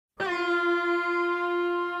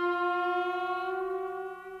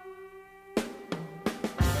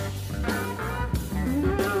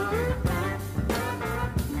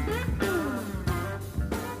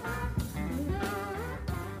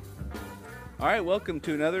All right, welcome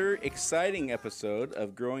to another exciting episode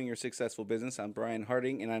of Growing Your Successful Business. I'm Brian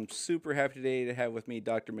Harding, and I'm super happy today to have with me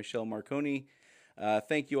Dr. Michelle Marconi.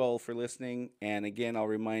 Thank you all for listening. And again, I'll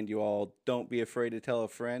remind you all, don't be afraid to tell a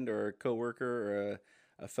friend or a coworker or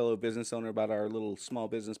a fellow business owner about our little small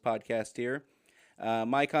business podcast here.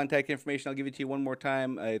 My contact information, I'll give it to you one more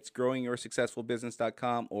time. It's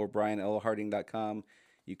growingyoursuccessfulbusiness.com or brianlharding.com.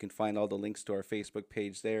 You can find all the links to our Facebook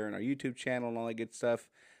page there and our YouTube channel and all that good stuff.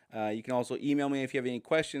 You can also email me if you have any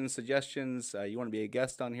questions, suggestions. You want to be a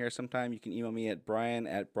guest on here sometime, you can email me at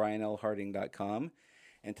brian@brianlharding.com.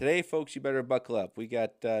 And today, folks, you better buckle up. We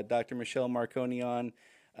got Dr. Michelle Marconi on.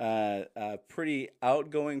 A pretty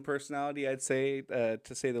outgoing personality, I'd say, to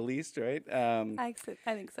say the least, right? I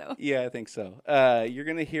think so. Yeah, I think so. You're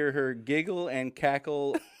going to hear her giggle and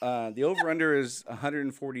cackle. The over-under is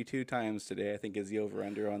 142 times today, I think, is the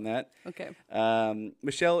over-under on that. Okay.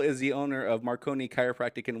 Michelle is the owner of Marconi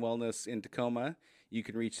Chiropractic and Wellness in Tacoma. You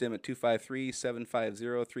can reach them at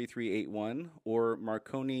 253-750-3381 or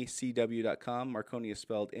marconicw.com. Marconi is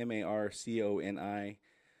spelled Marconi.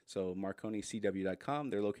 So marconicw.com.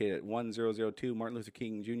 They're located at 1002 Martin Luther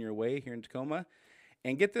King Jr. Way here in Tacoma.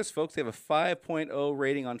 And get this, folks, they have a 5.0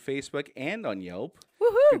 rating on Facebook and on Yelp.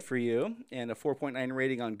 Woohoo! Good for you. And a 4.9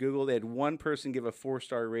 rating on Google. They had one person give a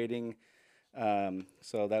 4-star rating.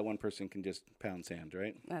 So that one person can just pound sand,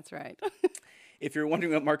 right? That's right. If you're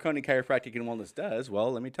wondering what Marconi Chiropractic and Wellness does,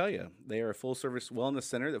 well, let me tell you. They are a full-service wellness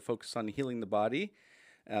center that focuses on healing the body.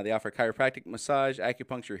 They offer chiropractic, massage,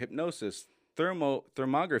 acupuncture, hypnosis,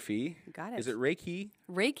 thermography. Got it. Is it Reiki?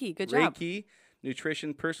 Reiki, good job. Reiki,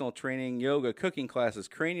 nutrition, personal training, yoga, cooking classes,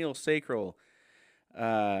 cranial, sacral.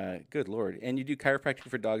 Good Lord. And you do chiropractic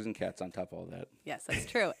for dogs and cats on top of all that. Yes, that's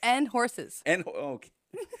true. And horses. And okay.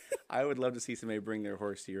 I would love to see somebody bring their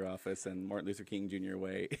horse to your office and Martin Luther King Jr.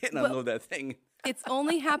 Way and unload that thing. It's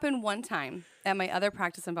only happened one time at my other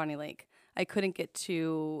practice in Bonnie Lake. I couldn't get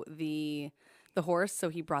to the horse, so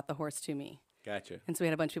he brought the horse to me. Gotcha. And so we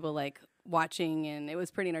had a bunch of people like watching, and it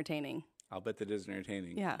was pretty entertaining. I'll bet that is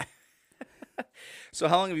entertaining. Yeah. So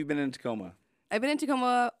how long have you been in Tacoma? I've been in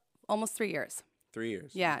Tacoma almost 3 years. 3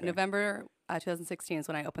 years. Yeah, Okay. November 2016 is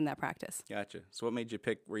when I opened that practice. Gotcha. So what made you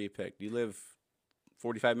pick where you picked? You live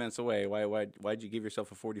 45 minutes away. Why'd you give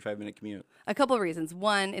yourself a 45-minute commute? A couple of reasons.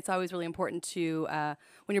 One, it's always really important to,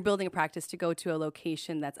 when you're building a practice, to go to a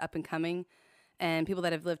location that's up and coming. And people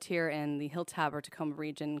that have lived here in the Hilltop or Tacoma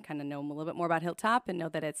region kind of know a little bit more about Hilltop and know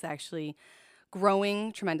that it's actually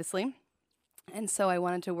growing tremendously. And so I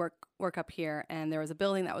wanted to work up here, and there was a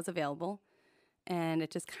building that was available, and it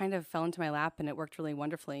just kind of fell into my lap, and it worked really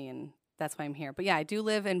wonderfully, and that's why I'm here. But yeah, I do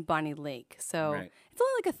live in Bonnie Lake, so Right. it's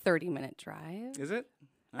only like a 30-minute drive. Is it?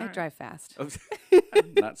 All I right. drive fast. Oh,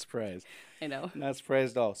 not surprised. I know. Not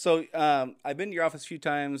surprised at all. So I've been to your office a few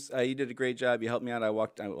times. You did a great job. You helped me out.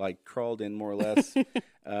 I crawled in more or less.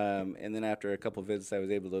 And then after a couple of visits, I was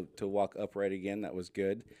able to walk upright again. That was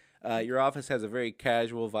good. Your office has a very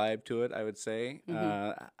casual vibe to it, I would say.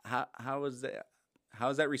 Mm-hmm. How is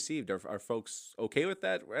that received? Are folks okay with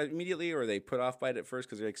that immediately, or are they put off by it at first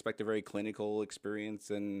because they expect a very clinical experience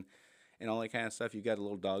and all that kind of stuff? You got a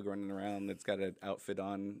little dog running around that's got an outfit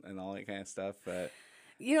on and all that kind of stuff.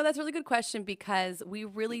 You know, that's a really good question because we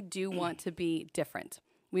really do want to be different.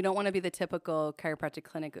 We don't want to be the typical chiropractic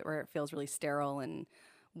clinic where it feels really sterile and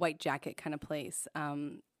white jacket kind of place.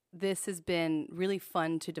 This has been really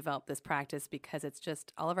fun to develop this practice because it's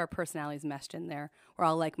just all of our personalities meshed in there. We're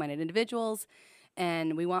all like-minded individuals,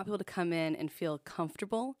 and we want people to come in and feel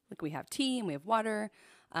comfortable. Like, we have tea and we have water.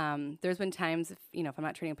 There's been times, if I'm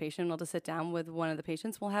not treating a patient, I'll just sit down with one of the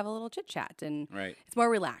patients. We'll have a little chit chat, and Right. It's more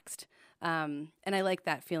relaxed. And I like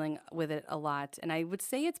that feeling with it a lot. And I would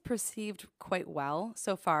say it's perceived quite well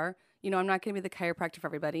so far. I'm not going to be the chiropractor for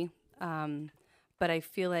everybody, but I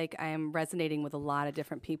feel like I am resonating with a lot of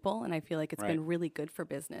different people, and I feel like it's been really good for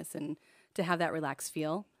business and to have that relaxed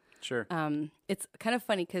feel. Sure. It's kind of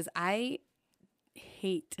funny because I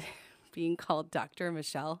hate being called Dr.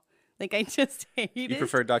 Michelle. Like, I just hate it. You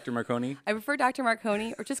prefer Dr. Marconi? I prefer Dr.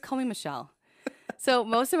 Marconi, or just call me Michelle. So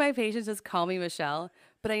most of my patients just call me Michelle.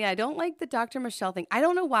 But I don't like the Dr. Michelle thing. I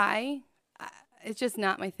don't know why. It's just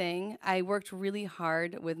not my thing. I worked really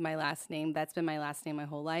hard with my last name. That's been my last name my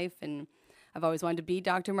whole life. And I've always wanted to be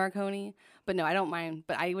Dr. Marconi. But no, I don't mind.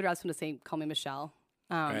 But I would also want to say, call me Michelle.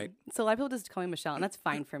 Right. So a lot of people just call me Michelle, and that's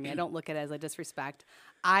fine for me. I don't look at it as a disrespect.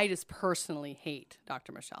 I just personally hate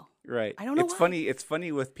Dr. Michelle. Right. I don't know it's why. funny. It's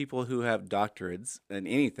funny with people who have doctorates in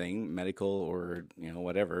anything, medical or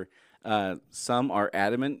whatever. Some are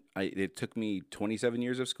adamant. It took me 27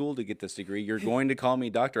 years of school to get this degree. You're going to call me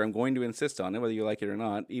doctor. I'm going to insist on it, whether you like it or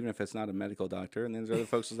not, even if it's not a medical doctor. And then there's other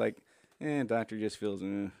folks who's like, And doctor just feels,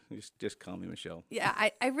 just call me Michelle. Yeah,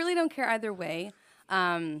 I really don't care either way.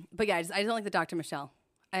 But yeah, I don't like the Dr. Michelle.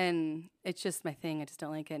 And it's just my thing. I just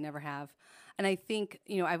don't like it. Never have. And I think,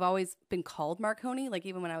 I've always been called Marconi, like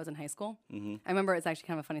even when I was in high school. Mm-hmm. I remember it's actually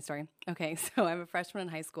kind of a funny story. Okay, so I'm a freshman in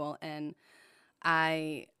high school, and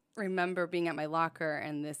I remember being at my locker,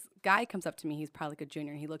 and this guy comes up to me. He's probably like a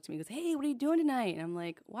junior, and he looked at me and goes, "Hey, what are you doing tonight?" And I'm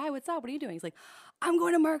like, "Why? What's up? What are you doing?" He's like, "I'm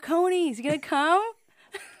going to Marconi's. You gonna come?"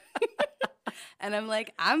 And I'm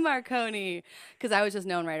like, "I'm Marconi," because I was just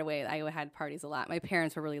known right away. I had parties a lot. My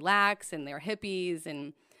parents were really lax, and they were hippies,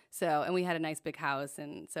 and we had a nice big house,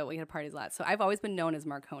 and so we had parties a lot. So I've always been known as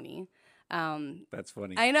Marconi. That's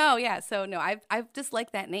funny. I know, yeah. So no, I've just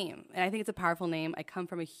liked that name, and I think it's a powerful name. I come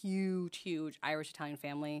from a huge Irish Italian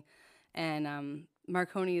family, and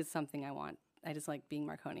Marconi is something I want. I just like being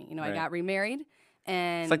Marconi. Right. I got remarried,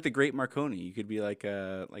 and it's like the Great Marconi. You could be like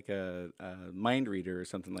a mind reader or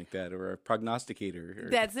something like that, or a prognosticator.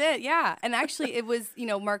 That's it, yeah. And actually, it was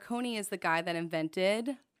Marconi is the guy that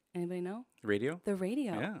invented. Anybody know? Radio. The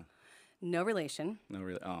radio. Yeah. No relation. No,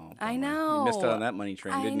 really. Oh, I bummer. know. You missed out on that money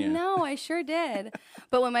train, didn't you? I know. I sure did.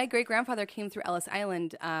 But when my great grandfather came through Ellis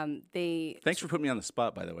Island, they. Thanks for putting me on the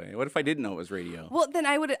spot, by the way. What if I didn't know it was radio? Well, then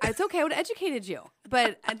I would. It's okay. I would have educated you,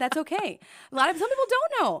 but that's okay. Some people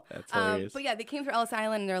don't know. That's hilarious. But yeah, they came through Ellis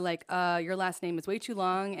Island, and they're like, "Your last name is way too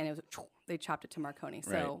long," and they chopped it to Marconi.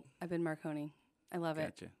 So Right. I've been Marconi. I love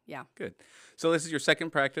Gotcha. it. Yeah. Good. So this is your second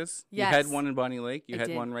practice. Yes. You had one in Bonnie Lake. You I had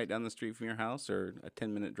did. one right down the street from your house, or a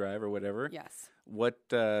 10-minute drive, or whatever. Yes. What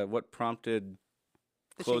prompted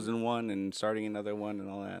closing one and starting another one and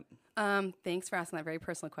all that? Thanks for asking that very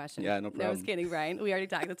personal question. Yeah, no No, I was problem. kidding, Brian. We already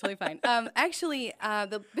talked. That's totally fine. Actually,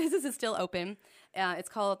 the business is still open. It's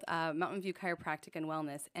called Mountain View Chiropractic and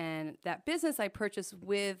Wellness. And that business I purchased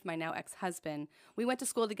with my now ex-husband. We went to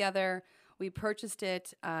school together. We purchased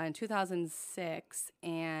it in 2006,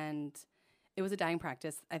 and it was a dying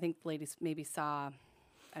practice. I think the ladies maybe saw,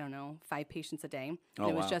 5 patients a day. And Oh,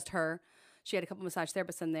 it was wow. just her. She had a couple massage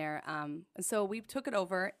therapists in there. And so we took it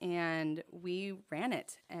over, and we ran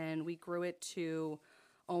it, and we grew it to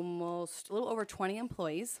almost a little over 20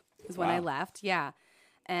 employees is when I Wow. left. Yeah.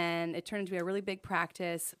 And it turned into a really big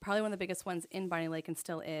practice, probably one of the biggest ones in Bonnie Lake and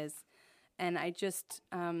still is. And I just...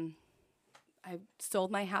 I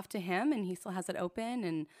sold my half to him, and he still has it open.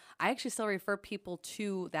 And I actually still refer people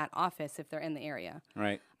to that office if they're in the area.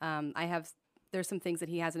 Right. There's some things that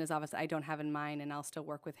he has in his office that I don't have in mine, and I'll still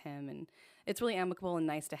work with him. And it's really amicable and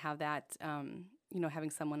nice to have that,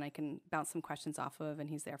 having someone I can bounce some questions off of, and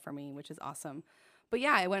he's there for me, which is awesome. But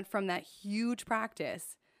yeah, I went from that huge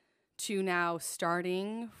practice to now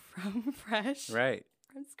starting from fresh, Right.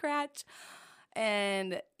 from scratch.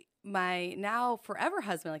 And my now forever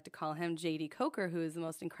husband, I like to call him J.D. Coker, who is the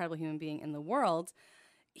most incredible human being in the world.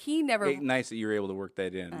 He never... Hey, nice that you were able to work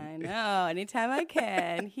that in. I know. Anytime I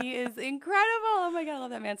can. He is incredible. Oh, my God. I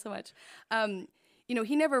love that man so much.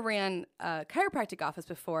 He never ran a chiropractic office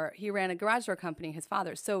before. He ran a garage door company, his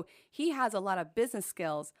father. So he has a lot of business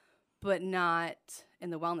skills, but not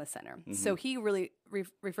in the wellness center. Mm-hmm. So he really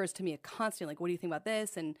refers to me constantly, like, what do you think about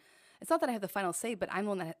this? And it's not that I have the final say, but I'm the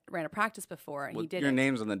one that ran a practice before, and Well, he did your it.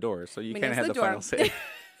 name's on the door, so you My kind of name's had on the the final door. say.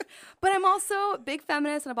 But I'm also a big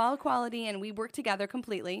feminist and a ball of equality, and we work together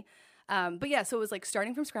completely. But yeah, so it was like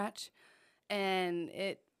starting from scratch, and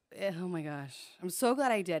oh my gosh, I'm so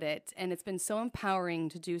glad I did it, and it's been so empowering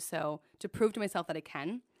to do so, to prove to myself that I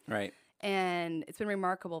can. Right. And it's been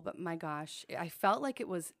remarkable, but my gosh, I felt like it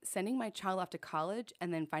was sending my child off to college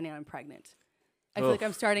and then finding out I'm pregnant. I feel like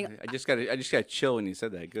I'm starting. I just got chill when you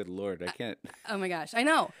said that. Good Lord, I can't. Oh my gosh, I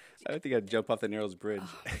know. I think I'd jump off the Narrows Bridge.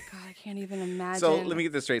 Oh God, I can't even imagine. So let me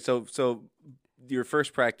get this straight. So your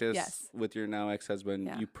first practice Yes. with your now ex-husband,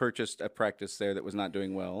 Yeah. you purchased a practice there that was not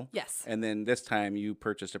doing well. Yes. And then this time you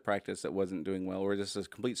purchased a practice that wasn't doing well, or this is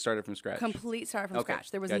complete started from scratch. Complete start from Okay,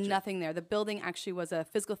 scratch. There was gotcha. nothing there. The building actually was a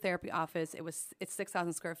physical therapy office. It's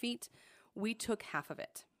 6,000 square feet. We took half of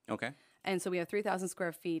it. Okay. And so we have 3,000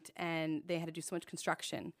 square feet, and they had to do so much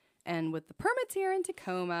construction. And with the permits here in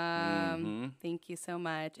Tacoma, thank you so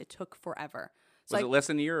much, it took forever. So Was it less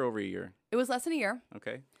than a year or over a year? it was less than a year.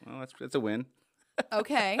 Okay. Well, that's a win.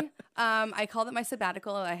 Okay. I called it my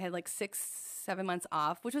sabbatical. I had like 6-7 months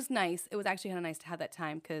off, which was nice. It was actually kind of nice to have that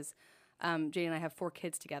time because Jay and I have 4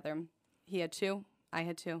 kids together. He had 2. I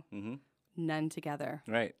had 2. Mm-hmm. None together.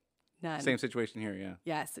 Right. None. Same situation here. Yeah.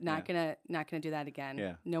 Yes, not gonna do that again.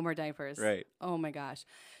 Yeah. No more diapers. Right. Oh my gosh.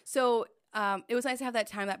 So it was nice to have that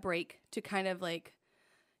time, that break, to kind of like,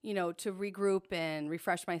 to regroup and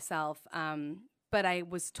refresh myself. but I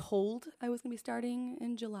was told I was going to be starting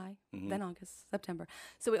in July, then August, September.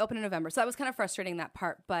 So we opened in November. So that was kind of frustrating, that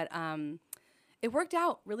part. But it worked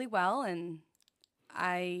out really well, and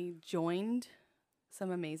I joined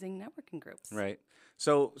some amazing networking groups. Right.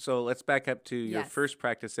 So let's back up to your Yes. first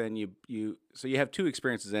practice. Then you have two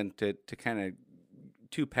experiences then to kind of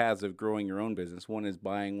two paths of growing your own business. One is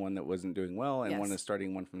buying one that wasn't doing well, and one Yes. is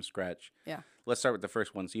starting one from scratch. Yeah. Let's start with the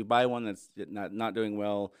first one. So you buy one that's not doing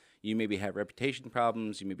well. You maybe have reputation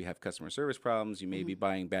problems. You maybe have customer service problems. You may be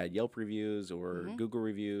buying bad Yelp reviews or Google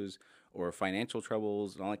reviews or financial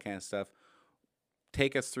troubles and all that kind of stuff.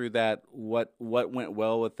 Take us through that. What went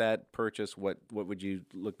well with that purchase? What would you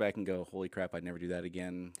look back and go, holy crap, I'd never do that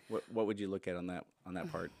again? What would you look at on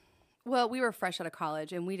that part? Well, we were fresh out of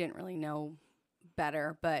college, and we didn't really know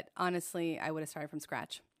better. But honestly, I would have started from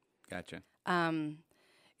scratch. Gotcha.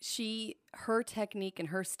 Her technique and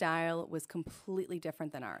her style was completely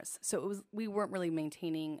different than ours. So we weren't really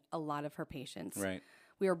maintaining a lot of her patients. Right.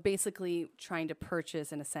 We were basically trying to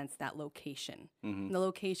purchase, in a sense, that location. And the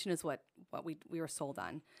location is what we were sold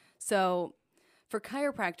on. So for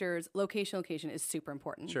chiropractors, location is super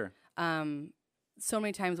important. Sure. So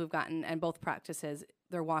many times we've gotten, and both practices,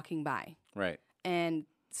 they're walking by. Right. And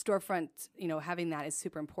storefront, having that is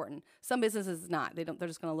super important. Some businesses not. They're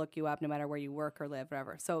just going to look you up no matter where you work or live,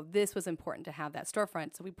 whatever. So this was important to have that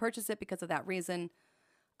storefront. So we purchased it because of that reason.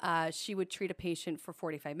 She would treat a patient for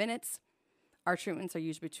 45 minutes. Our treatments are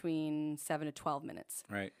usually between 7 to 12 minutes.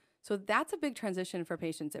 Right. So that's a big transition for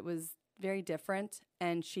patients. It was very different.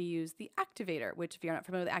 And she used the activator, which if you're not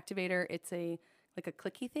familiar with the activator, it's like a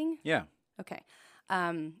clicky thing. Yeah. Okay.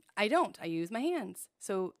 I don't. I use my hands.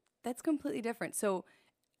 So that's completely different. So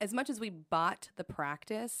as much as we bought the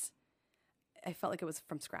practice, I felt like it was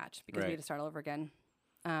from scratch because we had to start all over again.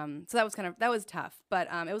 So that was tough, but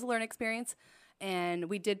it was a learning experience. And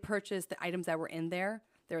we did purchase the items that were in there.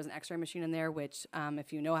 There was an x-ray machine in there, which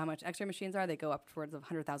if you know how much x-ray machines are, they go up towards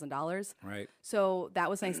 $100,000. Right. So that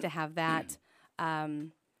was nice to have that.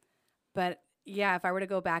 But yeah, if I were to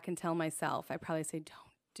go back and tell myself, I'd probably say,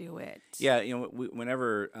 don't do it. Yeah.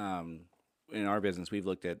 Whenever in our business, we've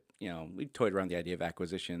looked at, we've toyed around the idea of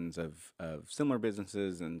acquisitions of similar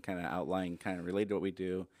businesses and kind of outlying, kind of related to what we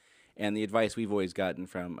do. And the advice we've always gotten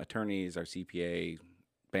from attorneys, our CPA,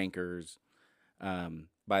 bankers,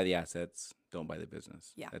 buy the assets, don't buy the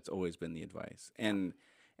business. Yeah. That's always been the advice. And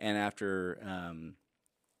after,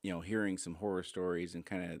 hearing some horror stories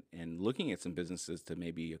and looking at some businesses to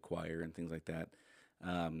maybe acquire and things like that,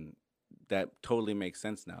 that totally makes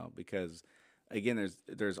sense now because, again,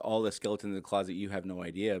 there's all the skeletons in the closet you have no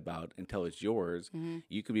idea about until it's yours. Mm-hmm.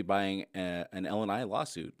 You could be buying an L&I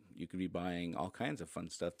lawsuit. You could be buying all kinds of fun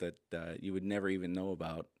stuff that you would never even know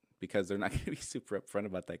about because they're not going to be super upfront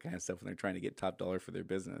about that kind of stuff when they're trying to get top dollar for their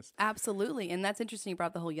business. Absolutely. And that's interesting. You brought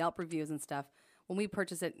up the whole Yelp reviews and stuff. When we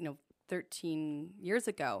purchased it, 13 years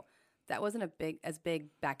ago, that wasn't as big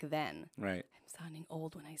back then. Right. I'm sounding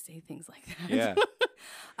old when I say things like that. Yeah.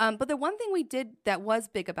 But the one thing we did that was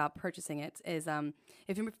big about purchasing it is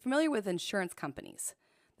if you're familiar with insurance companies,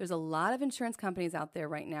 there's a lot of insurance companies out there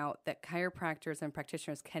right now that chiropractors and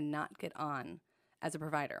practitioners cannot get on as a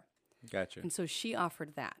provider. Gotcha. And so she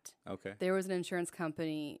offered that. Okay. There was an insurance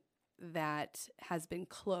company that has been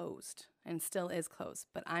closed and still is closed,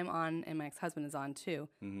 but I'm on and my ex-husband is on too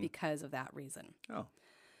because of that reason. Oh.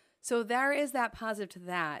 So there is that positive to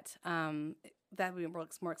that. That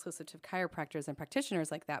works more exclusive to chiropractors and practitioners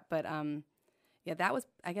like that. But that was,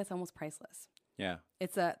 I guess, almost priceless. Yeah.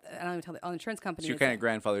 It's I don't even tell the insurance company. So you're kind of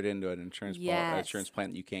grandfathered into an insurance Yes. insurance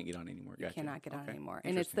plan that you can't get on anymore. Gotcha. You cannot get on Okay. anymore.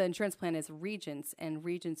 And it's the insurance plan is Regents, and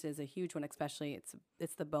Regents is a huge one, especially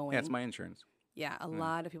it's the Boeing. Yeah, it's my insurance. Yeah, a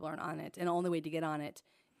lot of people aren't on it. And the only way to get on it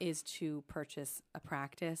is to purchase a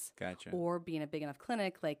practice. Gotcha. Or be in a big enough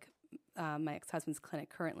clinic like my ex-husband's clinic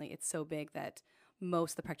currently. It's so big that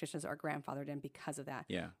most of the practitioners are grandfathered in because of that.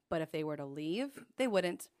 Yeah. But if they were to leave, they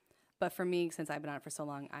wouldn't. But for me, since I've been on it for so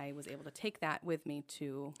long, I was able to take that with me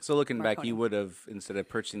to. So looking back, Marconi. you would have, instead of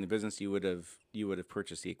purchasing the business, you would have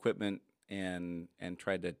purchased the equipment and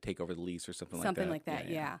tried to take over the lease or something like that. Something like that,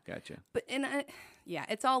 yeah. Gotcha. But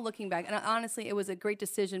it's all looking back. And honestly, it was a great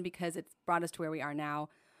decision because it's brought us to where we are now.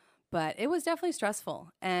 But it was definitely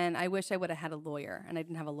stressful. And I wish I would have had a lawyer. And I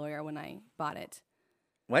didn't have a lawyer when I bought it.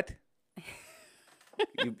 What?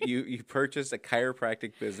 You purchased a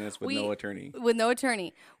chiropractic business with no attorney. With no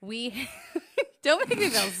attorney. We don't make me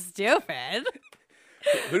feel stupid.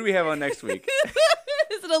 Who do we have on next week?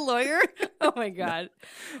 Is it a lawyer? Oh my God.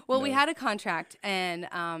 Well, we had a contract, and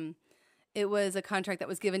it was a contract that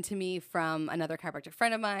was given to me from another chiropractic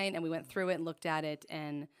friend of mine, and we went through it and looked at it,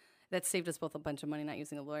 and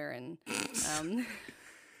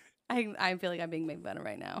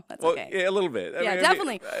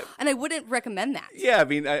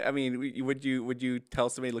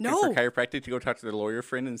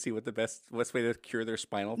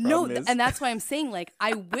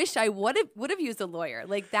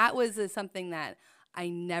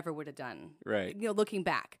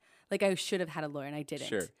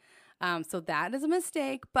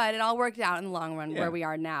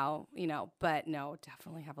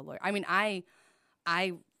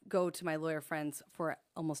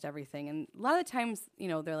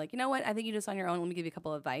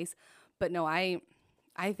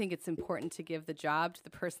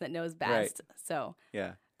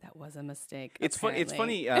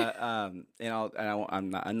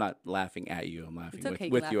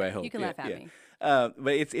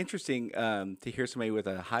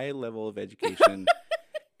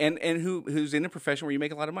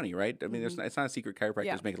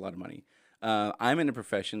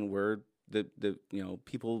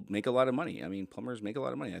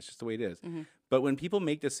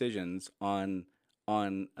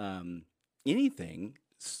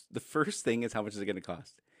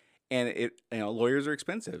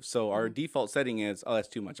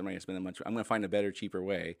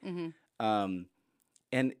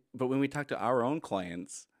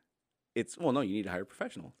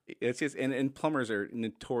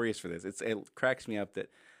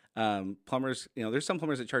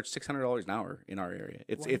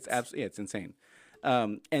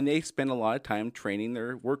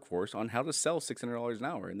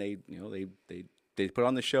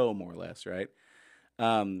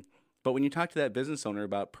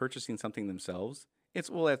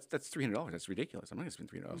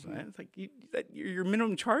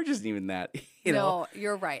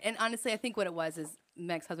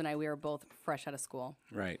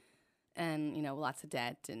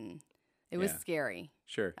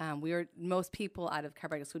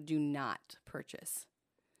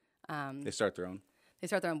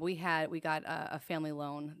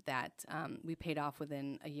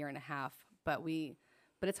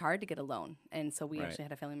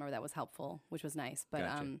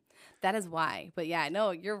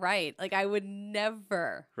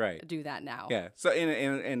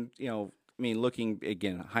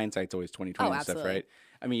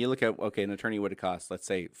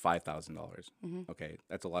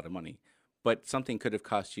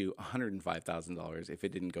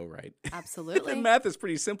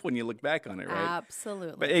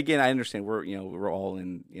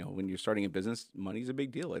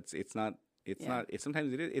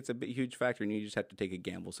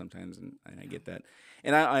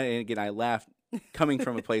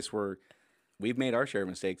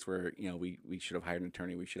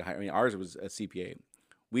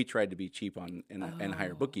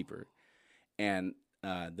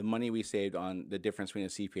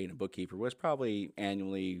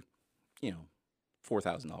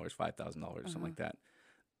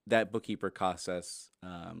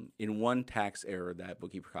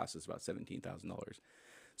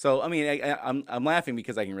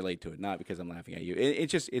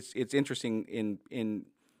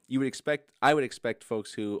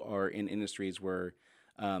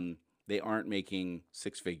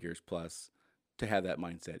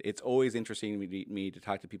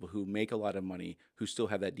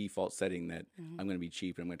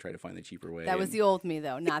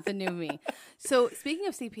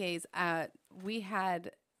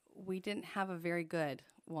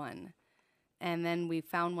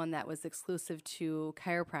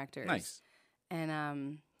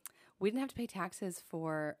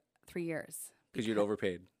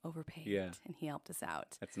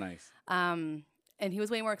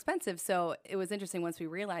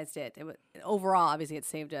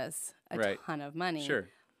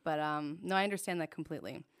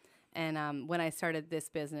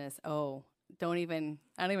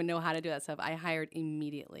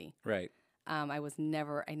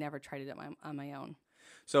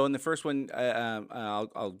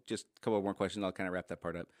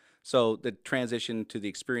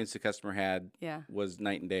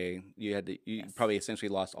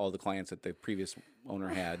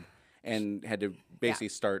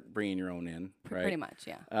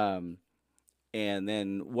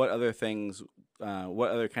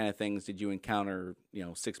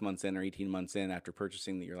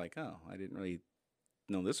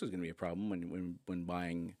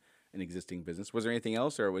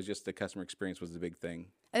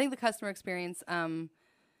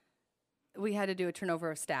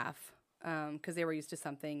because they were used to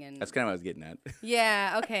something. And That's kind of what I was getting at.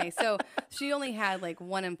 yeah, okay. So she only had like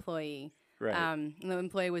one employee. Right. And the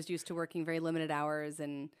employee was used to working very limited hours,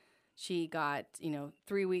 and she got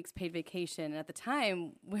 3 weeks paid vacation. And at the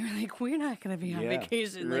time, we were like, we're not going to be on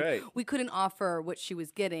vacation. Like, right. we couldn't offer what she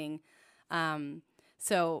was getting.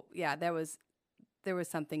 So yeah, there was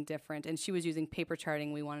something different, and she was using paper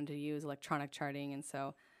charting. We wanted to use electronic charting, and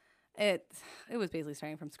so it was basically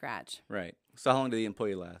starting from scratch. Right. So how long did the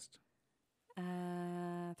employee last? 3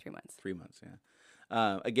 months. 3 months.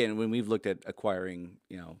 Yeah. Again, when we've looked at acquiring,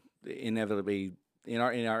 inevitably in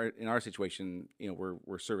our situation,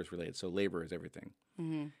 we're service related, so labor is everything.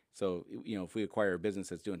 Mm-hmm. So if we acquire a business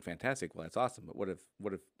that's doing fantastic, well, that's awesome. But what if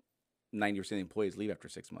 90% of the employees leave after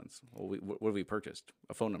 6 months? Well, what have we purchased?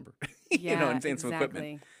 A phone number, Yeah, and some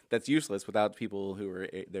equipment that's useless without people who are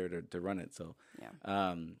there to run it. So,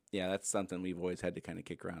 that's something we've always had to kind of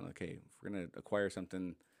kick around. Okay, if we're going to acquire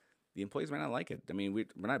something, the employees might not like it. I mean, we're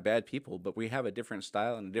not bad people, but we have a different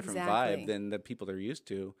style and a different vibe than the people they're used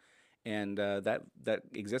to. And that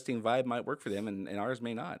existing vibe might work for them, and ours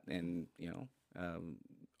may not. And,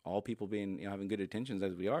 all people being, having good intentions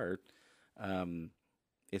as we are,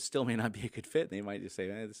 it still may not be a good fit. They might just say,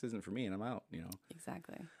 this isn't for me, and I'm out,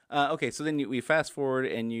 Exactly. Okay, so then we fast forward,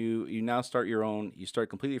 and you now start your own. You start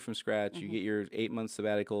completely from scratch. Mm-hmm. You get your 8-month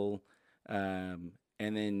sabbatical, and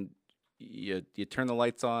then you turn the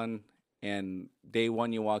lights on, and day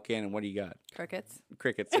one you walk in, and what do you got? Crickets,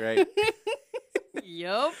 right?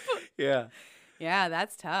 Yup. Yeah. Yeah,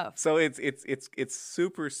 that's tough. So it's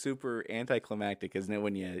super, super anticlimactic, isn't it?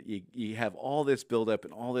 When you have all this buildup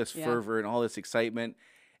and all this fervor and all this excitement,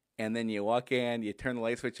 and then you walk in, you turn the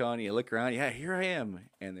light switch on, you look around, here I am,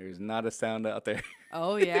 and there's not a sound out there.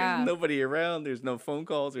 Oh yeah. There's nobody around. There's no phone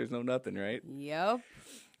calls. There's no nothing, right? Yep.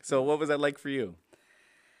 So what was that like for you?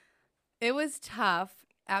 It was tough,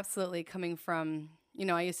 absolutely. Coming from,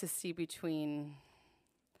 I used to see between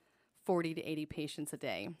 40 to 80 patients a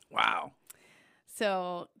day. Wow.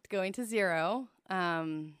 So going to zero,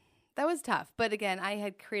 that was tough. But again, I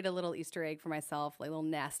had created a little Easter egg for myself, like a little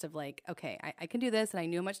nest of like, okay, I can do this. And I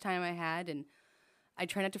knew how much time I had, and I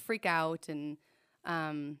try not to freak out. And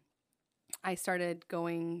I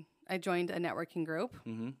joined a networking group,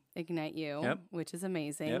 Ignite You, which is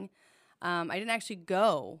amazing. Yep. I didn't actually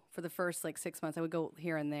go for the first 6 months. I would go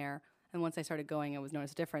here and there. And once I started going, I was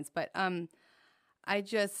noticed a difference. But I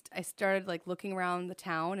started looking around the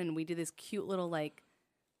town, and we did this cute little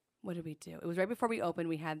what did we do? It was right before we opened.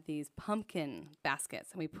 We had these pumpkin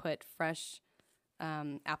baskets, and we put fresh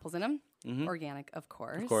apples in them, organic, of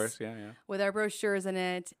course. Of course, yeah. With our brochures in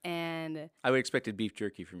it, and I would expected beef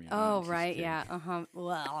jerky from you. Oh, right, yeah,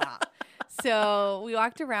 So we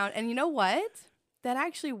walked around, and you know what? That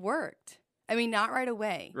actually worked. I mean, not right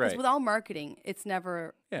away. Because with all marketing, it's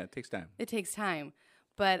never. Yeah, it takes time. It takes time.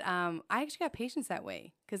 But I actually got patients that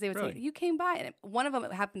way, because they would say, you came by. And one of them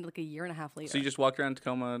happened a year and a half later. So you just walked around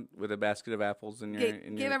Tacoma with a basket of apples in your...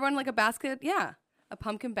 Gave everyone a basket, a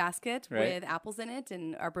pumpkin basket with apples in it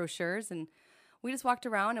and our brochures. And we just walked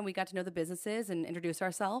around, and we got to know the businesses and introduce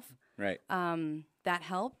ourselves. Right. That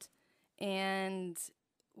helped. And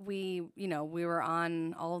we were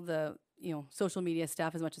on all of the, social media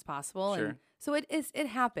stuff as much as possible. Sure. And so it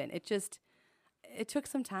happened. It took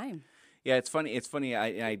some time. Yeah, it's funny.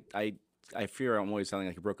 I fear I'm always sounding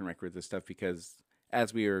like a broken record with this stuff, because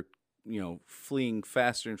as we are, fleeing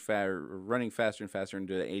faster and faster, running faster and faster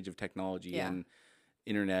into the age of technology and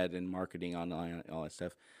internet and marketing online, all that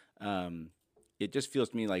stuff, it just feels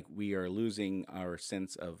to me like we are losing our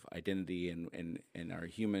sense of identity and our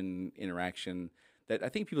human interaction that I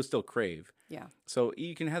think people still crave. Yeah. So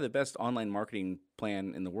you can have the best online marketing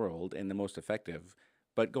plan in the world and the most effective,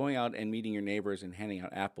 but going out and meeting your neighbors and handing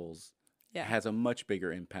out apples has a much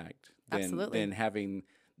bigger impact than having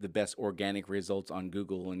the best organic results on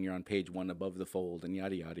Google and you're on page 1 above the fold and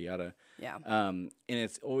yada yada yada. Yeah. And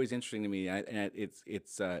it's always interesting to me, and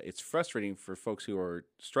it's frustrating for folks who are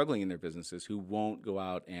struggling in their businesses who won't go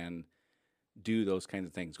out and do those kinds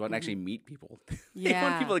of things. Go out and actually meet people. They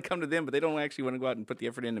want people to come to them, but they don't actually want to go out and put the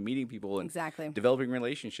effort into meeting people and developing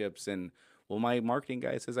relationships. And my marketing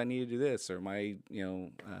guy says I need to do this, or my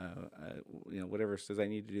whatever says I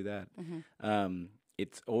need to do that.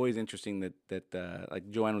 It's always interesting that like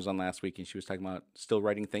Joanne was on last week, and she was talking about still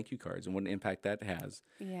writing thank you cards and what an impact that has.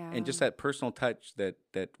 Yeah. And just that personal touch that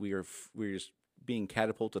we're just being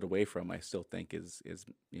catapulted away from, I still think is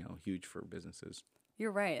huge for businesses.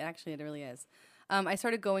 You're right. Actually, it really is. I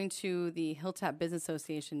started going to the Hilltop Business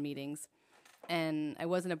Association meetings, and I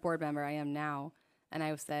wasn't a board member. I am now. And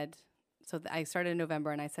I said, I started in November,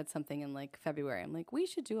 and I said something in February. I'm like, we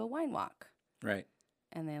should do a wine walk. Right.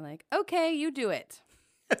 And they're like, okay, you do it.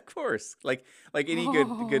 Of course. Like any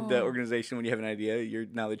good organization, when you have an idea, you're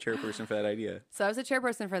now the chairperson for that idea. So I was the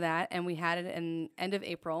chairperson for that, and we had it in end of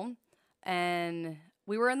April, and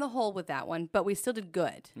we were in the hole with that one, but we still did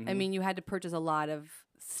good. I mean, you had to purchase a lot of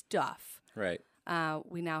stuff. Right.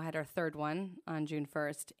 We now had our third one on June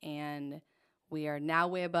 1st, and we are now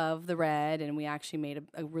way above the red, and we actually made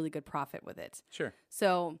a really good profit with it. Sure.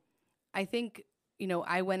 So I think,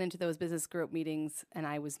 I went into those business group meetings, and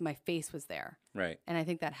my face was there. Right. And I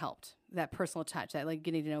think that helped, that personal touch, that like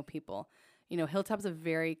getting to know people. Hilltop's a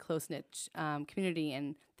very close-knit community,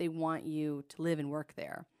 and they want you to live and work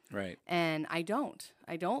there. Right. And I don't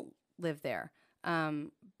live there.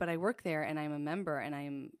 But I work there, and I'm a member, and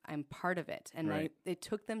I'm part of it. And right. it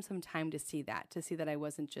took them some time to see that I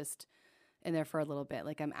wasn't just in there for a little bit.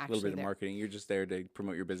 Like I'm actually a little bit there. Of marketing. You're just there to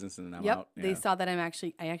promote your business, and then I'm Yep. out. Yeah. They saw that I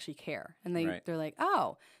actually care, and they're like,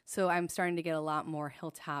 oh, so I'm starting to get a lot more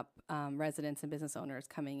Hilltop residents and business owners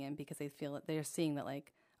coming in because they're seeing that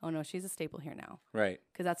like, oh no, she's a staple here now. Right.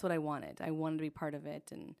 Because that's what I wanted. I wanted to be part of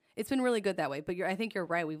it, and it's been really good that way. But I think you're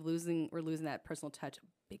right. We're losing that personal touch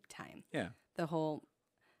big time. Yeah. The whole,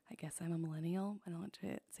 I guess I'm a millennial. I don't want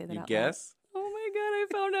to say that You out guess? loud. Oh my God, I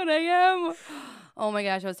found out I am. Oh my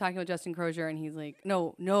gosh, I was talking with Justin Crozier, and he's like,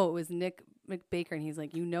 no, it was Nick McBaker, and he's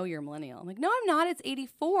like, you're a millennial. I'm like, no, I'm not. It's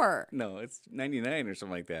 84. No, it's 99 or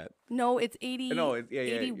something like that. No, it's 80. No,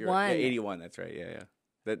 81. 81. That's right. Yeah.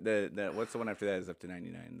 The what's the one after that is up to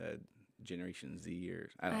 99. The Generation Z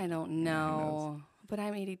years. I don't know. But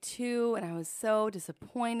I'm 82, and I was so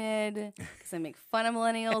disappointed because I make fun of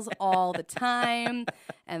millennials all the time,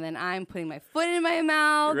 and then I'm putting my foot in my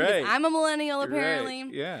mouth because I'm a millennial apparently.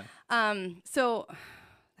 Right. Yeah. So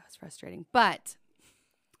that was frustrating, but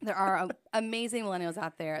there are amazing millennials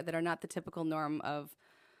out there that are not the typical norm of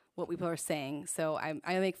what people are saying. So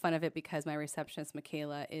I make fun of it because my receptionist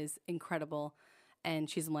Michaela is incredible. And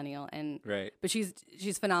she's a millennial, but she's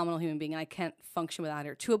a phenomenal human being, and I can't function without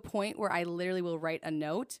her, to a point where I literally will write a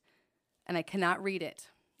note, and I cannot read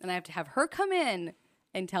it, and I have to have her come in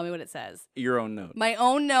and tell me what it says. Your own note. My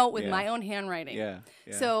own note with my own handwriting. Yeah.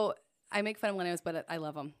 So I make fun of millennials, but I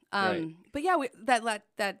love them. But yeah,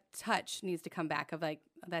 that touch needs to come back. Of like,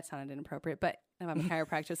 that sounded inappropriate, but if I'm a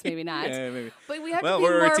chiropractor, maybe not. Yeah, maybe. But we have to be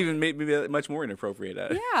more. It's even maybe much more inappropriate.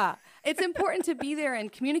 Yeah, it's important to be there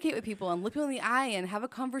and communicate with people and look people in the eye and have a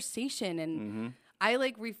conversation. And I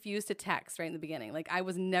like refused to text right in the beginning. Like I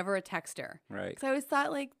was never a texter, right? Because I always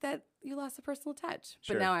thought like that you lost the personal touch.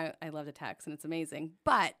 Sure. But now I love to text, and it's amazing.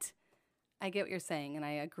 But I get what you're saying, and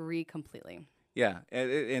I agree completely. Yeah,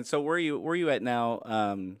 and so where are you at now?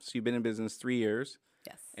 So you've been in business 3 years.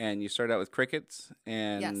 Yes. And you started out with crickets,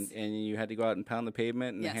 and Yes. and you had to go out and pound the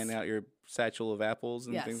pavement and Yes. hand out your satchel of apples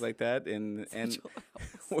and Yes. things like that. And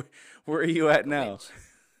where are you at now?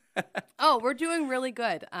 Oh, we're doing really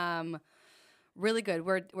good. Really good.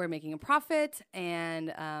 We're making a profit, and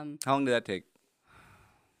How long did that take?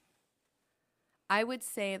 I would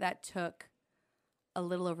say that took a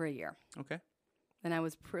little over a year, Okay, and I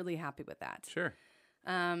was pretty happy with that. sure.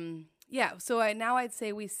 Yeah. So I'd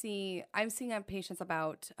say I'm seeing patients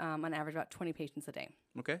about on average about 20 patients a day,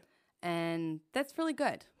 Okay, and that's really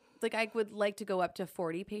good. Like I would like to go up to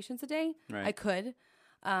 40 patients a day. Right. I could,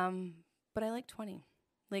 but I like 20.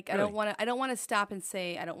 Like Really? I don't want to stop and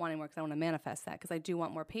say I don't want any more because I want to manifest that because I do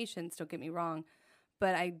want more patients. Don't get me wrong,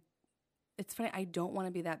 but it's funny. I don't want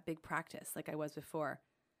to be that big practice like I was before.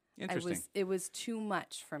 interesting. It was too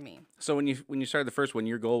much for me. So when you started the first one,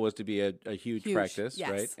 your goal was to be a huge practice, yes,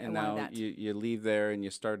 right? I And wanted now that. you leave there and you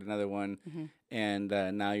start another one, and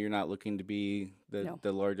now you're not looking to be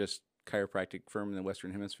the largest chiropractic firm in the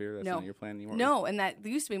Western Hemisphere. That's not your plan anymore. No, and that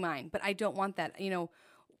used to be mine, but I don't want that.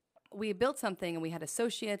 We built something and we had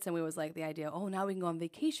associates, and we was like the idea, oh, now we can go on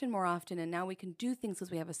vacation more often, and now we can do things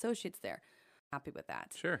because we have associates there. Happy with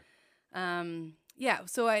that. Sure. Yeah.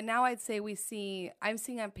 So I'd say I'm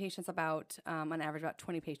seeing patients about on average about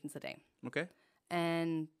 20 patients a day, Okay.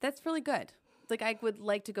 and that's really good. Like I would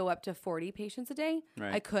like to go up to 40 patients a day.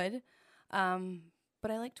 Right. I could,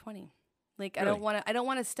 but I like 20. Like Really? I don't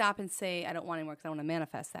want to stop and say I don't want any more because I want to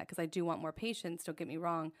manifest that because I do want more patients. Don't get me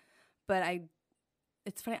wrong, but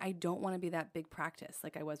it's funny. I don't want to be that big practice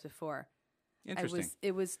like I was before. Interesting.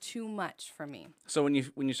 It was too much for me. So when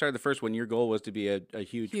you started the first one, your goal was to be a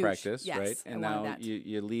huge practice, yes, right? I And wanted now that.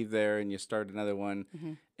 you leave there and you start another one,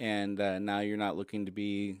 and now you're not looking to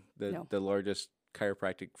be the largest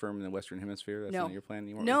chiropractic firm in the Western Hemisphere. That's not your plan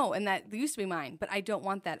anymore. No, and that used to be mine, but I don't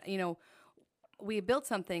want that. We built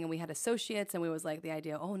something and we had associates, and we was like the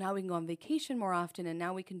idea, oh, now we can go on vacation more often, and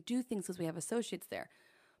now we can do things because we have associates there.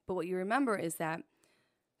 But what you remember is that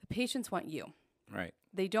the patients want you. Right.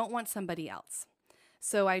 They don't want somebody else.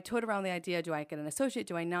 So I toyed around the idea, do I get an associate?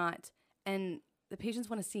 Do I not? And the patients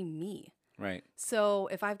want to see me. Right. So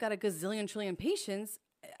if I've got a gazillion trillion patients,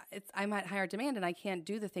 I'm at higher demand and I can't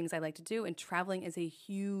do the things I like to do. And traveling is a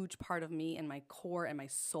huge part of me and my core and my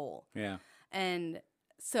soul. Yeah. And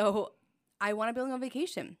so I want to be on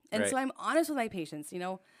vacation. And so I'm honest with my patients.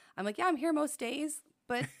 I'm like, yeah, I'm here most days,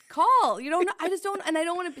 but call. I just don't, and I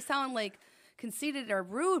don't want to sound like conceited or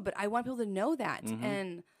rude, but I want people to know that.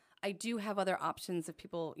 And I do have other options if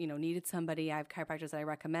people, needed somebody. I have chiropractors that I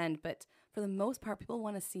recommend, but for the most part, people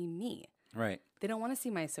want to see me. Right. They don't want to see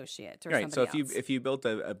my associate or Right. somebody So else. if you built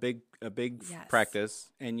a big Yes. practice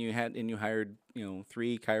and you hired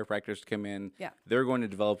 3 chiropractors to come in, Yeah. they're going to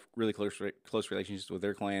develop really close relationships with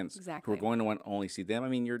their clients Exactly. who are going to want to only see them. I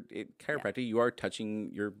mean, chiropractic, you are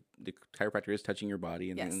touching the chiropractor is touching your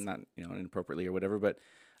body and, Yes. and not inappropriately or whatever, but.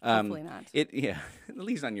 Hopefully not. At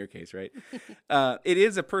least not in your case, right? It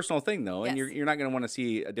is a personal thing though, and Yes. you're not going to want to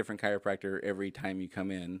see a different chiropractor every time you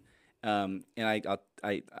come in. And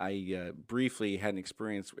I briefly had an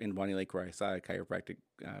experience in Bonnie Lake where I saw a chiropractic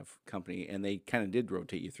company, and they kind of did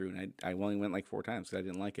rotate you through, and I only went like 4 times because I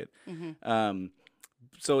didn't like it.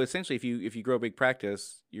 So essentially, if you grow a big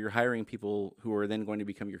practice, you're hiring people who are then going to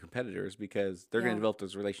become your competitors because they're going to develop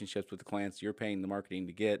those relationships with the clients you're paying the marketing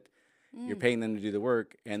to get. You're paying them to do the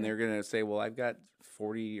work, and they're going to say, well, I've got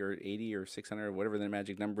 40 or 80 or 600 or whatever the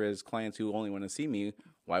magic number is, clients who only want to see me.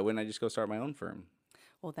 Why wouldn't I just go start my own firm?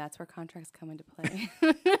 Well, that's where contracts come into play.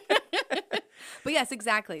 But yes,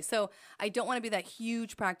 exactly. So I don't want to be that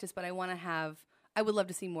huge practice, but I would love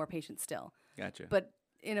to see more patients still. Gotcha. But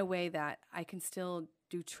in a way that I can still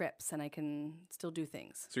do trips and I can still do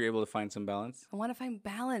things. So you're able to find some balance? I want to find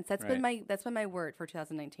balance. That's been my word for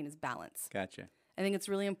 2019 is balance. Gotcha. I think it's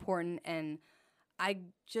really important, and I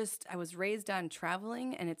was raised on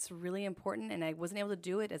traveling, and it's really important, and I wasn't able to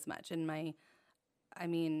do it as much. And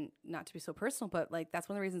not to be so personal, but like that's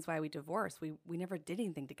one of the reasons why we divorced. We never did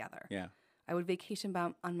anything together. Yeah. I would vacation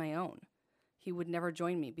on my own. He would never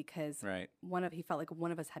join me because he felt like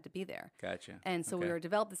one of us had to be there. Gotcha. And so we were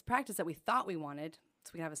developed this practice that we thought we wanted,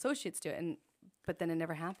 so we could have associates do it, but then it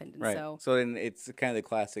never happened. And right. So then it's kind of the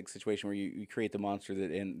classic situation where you create the monster that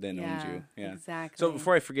then owns you. Yeah. Exactly. So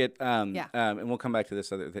before I forget, and we'll come back to this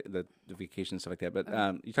the vacation and stuff like that. But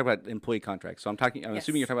you talk about employee contracts. So I'm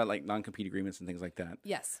assuming you're talking about like non-compete agreements and things like that.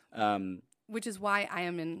 Yes. Which is why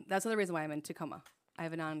that's another reason why I'm in Tacoma. I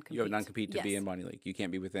have a non-compete. You have a non-compete to be in Bonnie Lake. You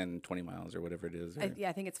can't be within 20 miles or whatever it is. I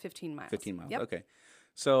think it's 15 miles. 15 miles. Yep. Okay.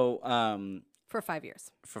 So for 5 years.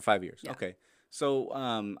 For 5 years. Yeah. Okay. So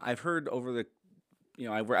I've heard over the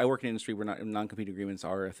I work in an industry where non-compete agreements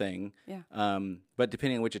are a thing. Yeah. But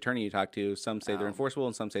depending on which attorney you talk to, some say they're enforceable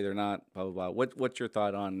and some say they're not. Blah blah blah. What's your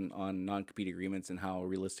thought on non-compete agreements and how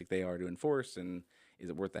realistic they are to enforce, and is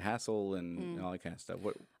it worth the hassle and all that kind of stuff?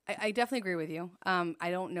 I definitely agree with you. I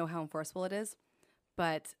don't know how enforceable it is,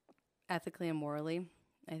 but ethically and morally,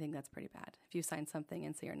 I think that's pretty bad. If you sign something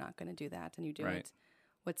and say you're not going to do that and you do it.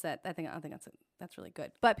 What's that? I think that's really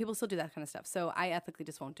good. But people still do that kind of stuff. So I ethically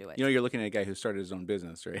just won't do it. You're looking at a guy who started his own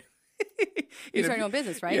business, right? You started your own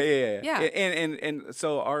business, right? Yeah. And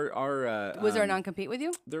so our was there a non-compete with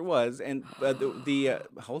you? There was, and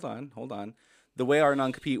hold on. The way our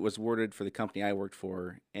non-compete was worded for the company I worked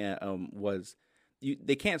for was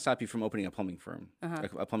they can't stop you from opening a plumbing firm,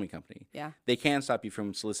 a plumbing company. Yeah. They can stop you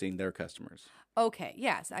from soliciting their customers. Okay.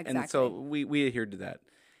 Yes. Exactly. And so we adhered to that,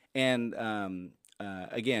 and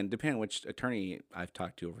again, depending on which attorney I've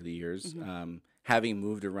talked to over the years, having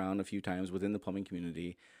moved around a few times within the plumbing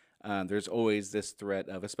community, there's always this threat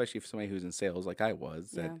of, especially for somebody who's in sales like I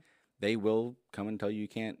was, that they will come and tell you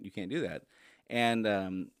can't do that.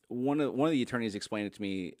 And one of the attorneys explained it to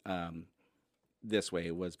me this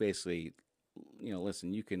way, was basically,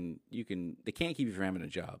 listen, they can't keep you from having a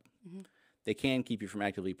job. They can keep you from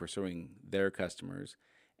actively pursuing their customers.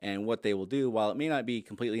 And what they will do, while it may not be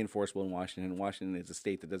completely enforceable in Washington is a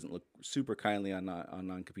state that doesn't look super kindly on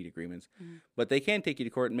non-compete agreements, but they can take you to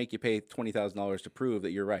court and make you pay $20,000 to prove that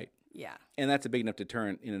you're right. Yeah. And that's a big enough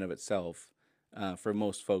deterrent in and of itself for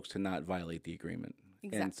most folks to not violate the agreement.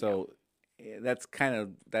 Exactly. And so that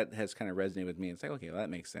has kind of resonated with me. It's like, okay, well, that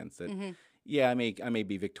makes sense. That I may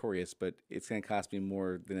be victorious, but it's going to cost me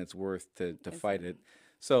more than it's worth to fight it.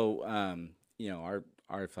 So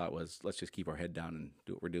our thought was, let's just keep our head down and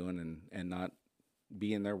do what we're doing and not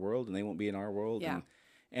be in their world, and they won't be in our world. Yeah.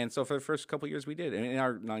 And so for the first couple of years we did. And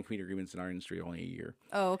our non-compete agreements in our industry are only a year.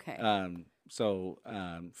 Oh, okay. So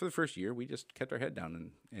for the first year, we just kept our head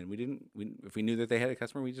down, and if we knew that they had a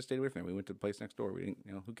customer, we just stayed away from them. We went to the place next door. We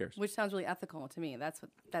didn't, who cares? Which sounds really ethical to me. That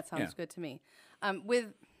sounds good to me.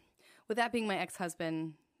 with that being my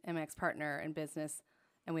ex-husband and my ex-partner in business,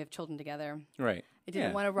 and we have children together, Right. I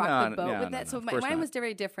didn't want to rock the boat with that. So mine was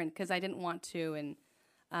very different because I didn't want to. And,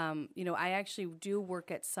 I actually do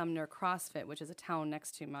work at Sumner CrossFit, which is a town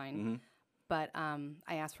next to mine. Mm-hmm. But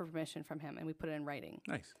I asked for permission from him, and we put it in writing.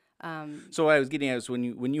 Nice. So what I was getting at is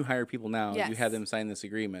when you hire people now, Yes. you have them sign this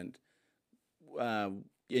agreement, and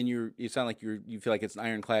you sound like you feel like it's an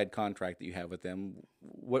ironclad contract that you have with them.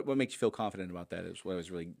 What makes you feel confident about that is what I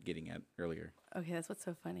was really getting at earlier. Okay, that's what's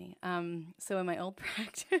so funny. So in my old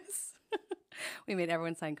practice, we made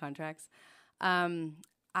everyone sign contracts.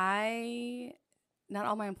 Not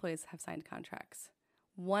all my employees have signed contracts.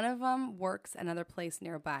 One of them works another place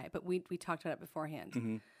nearby, but we talked about it beforehand.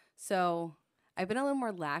 Mm-hmm. So I've been a little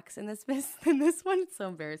more lax in this business than this one. It's so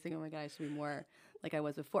embarrassing. Oh my God, I should be more like I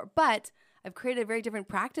was before. But I've created a very different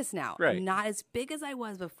practice now. Right. I'm not as big as I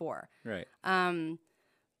was before. Right.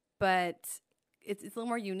 But it's a little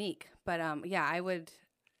more unique. But I would.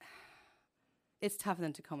 It's tough in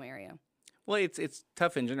the Tacoma area. Well, it's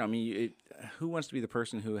tough in general. I mean, who wants to be the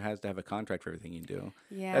person who has to have a contract for everything you do?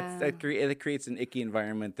 Yeah. It creates an icky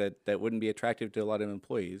environment that wouldn't be attractive to a lot of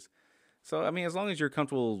employees. So, I mean, as long as you're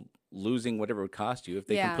comfortable losing whatever it would cost you, if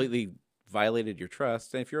they completely violated your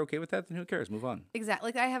trust, and if you're okay with that, then who cares? Move on. Exactly.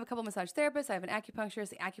 Like I have a couple massage therapists. I have an acupuncturist.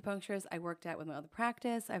 The acupuncturist I worked at with my other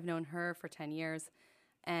practice. I've known her for 10 years.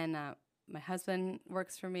 And my husband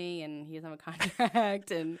works for me, and he doesn't have a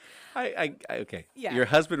contract. And okay. Yeah. Your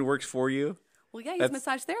husband works for you? Well, yeah, he's a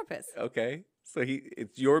massage therapist. Okay. So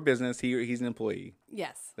it's your business. He's an employee.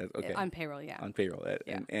 Yes. Okay. On payroll, yeah. On payroll.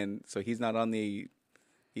 Yeah. And so he's not on the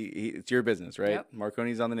it's your business, right? Yep.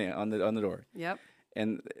 Marconi's on the door. Yep.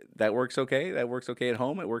 And that works okay. That works okay at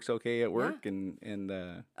home. It works okay at work. Yeah.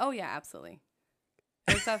 And oh yeah, absolutely.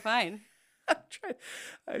 Works out fine.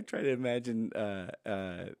 I try to imagine.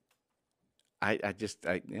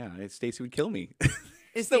 Stacy would kill me.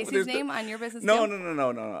 Is Stacy's name on your business? No. too?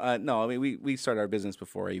 No. I mean, we started our business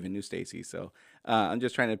before I even knew Stacy. So I'm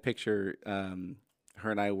just trying to picture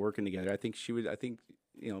her and I working together. I think she would. I think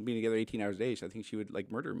being together 18 hours a day. I think she would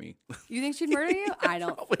like murder me. You think she'd murder you? I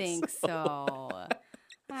don't think so.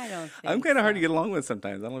 I don't think I'm kind of hard to get along with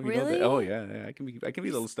sometimes. I don't know if you know Really? that. Oh yeah. I can be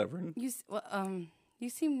a little stubborn. You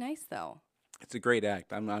seem nice though. It's a great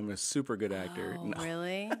act. I'm a super good actor. Oh, No.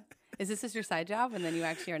 really? Is this just your side job, and then you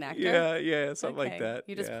actually are an actor? Yeah, something like Okay. that.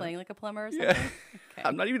 You're just yeah. playing like a plumber or something? Yeah. Okay.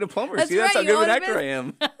 I'm not even a plumber. That's See, that's right, how you good of an own a actor I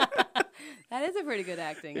am. That is a pretty good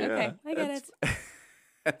acting. Yeah, Okay, I get it.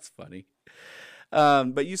 That's funny.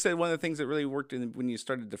 But you said one of the things that really worked when you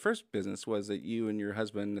started the first business was that you and your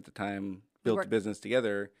husband at the time built the business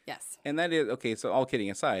together. Yes. And that is, okay, so all kidding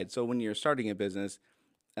aside, so when you're starting a business,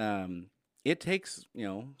 it takes,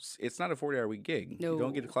 it's not a 40-hour week gig. No. You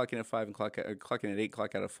don't get to clock in at 5 and clock in at 8,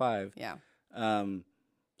 clock out at 5. Yeah.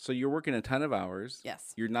 So you're working a ton of hours.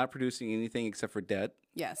 Yes. You're not producing anything except for debt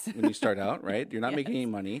Yes. when you start out, right? You're not making any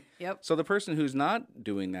money. Yep. So the person who's not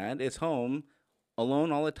doing that is home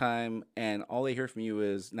alone all the time, and all they hear from you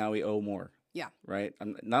is, now we owe more. Yeah. Right?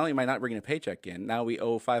 Not only am I not bringing a paycheck in, now we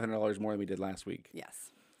owe $500 more than we did last week. Yes.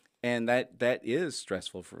 And that is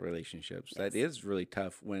stressful for relationships. Yes. That is really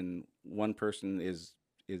tough when one person is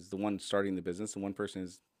the one starting the business and one person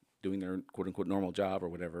is doing their quote unquote normal job or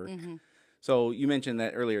whatever. Mm-hmm. So you mentioned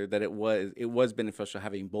that earlier that it was beneficial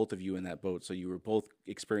having both of you in that boat. So you were both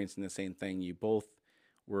experiencing the same thing. You both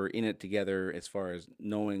were in it together as far as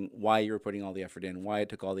knowing why you were putting all the effort in, why it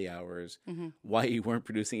took all the hours, why you weren't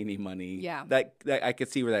producing any money. Yeah. That I could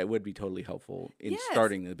see where that would be totally helpful in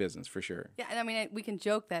starting the business for sure. Yeah, and I mean, we can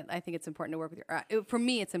joke that I think it's important to work with for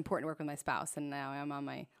me, it's important to work with my spouse, and now I'm on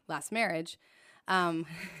my last marriage.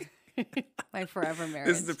 My forever marriage.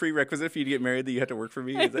 This is a prerequisite for you to get married that you have to work for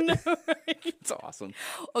me? Is that... know, right? It's awesome.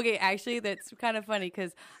 Okay, actually, that's kind of funny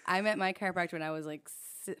because I met my chiropractor when I was like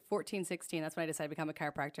 14, 16. That's when I decided to become a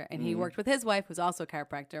chiropractor. And he worked with his wife, who's also a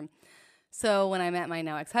chiropractor. So when I met my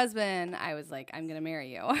now ex-husband, I was like, I'm going to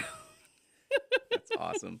marry you. That's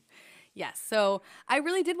awesome. Yes. So I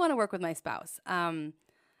really did want to work with my spouse. I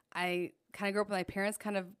kind of grew up with my parents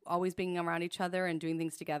kind of always being around each other and doing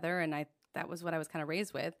things together. And that was what I was kind of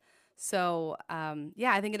raised with. So,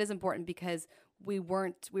 I think it is important because we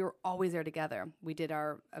were always there together. We did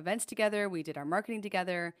our events together. We did our marketing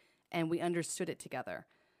together, and we understood it together.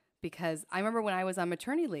 Because I remember when I was on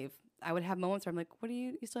maternity leave, I would have moments where I'm like, what are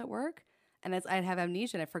you still at work? And I'd have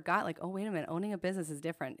amnesia, and I forgot, like, oh, wait a minute, owning a business is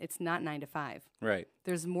different. It's not 9 to 5. Right.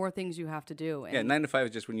 There's more things you have to do. And 9 to 5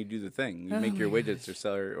 is just when you do the thing. You make your widgets or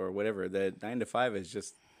sell or whatever. The 9 to 5 is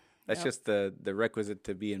just... That's just the requisite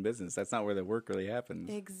to be in business. That's not where the work really happens.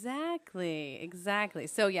 Exactly.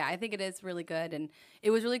 So, I think it is really good. And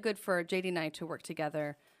it was really good for JD and I to work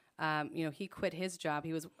together He quit his job.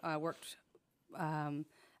 He was worked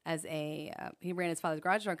as he ran his father's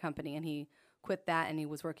garage door company, and he quit that, and he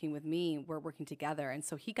was working with me. We're working together, and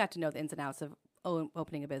so he got to know the ins and outs of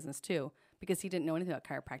opening a business too, because he didn't know anything about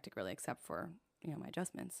chiropractic really, except for my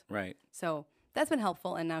adjustments. Right. So that's been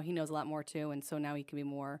helpful, and now he knows a lot more too, and so now he can be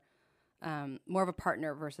more of a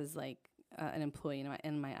partner versus like an employee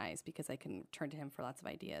in my eyes, because I can turn to him for lots of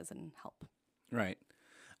ideas and help. Right.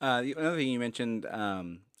 The other thing you mentioned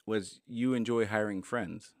was you enjoy hiring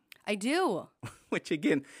friends. I do. Which,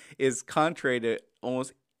 again, is contrary to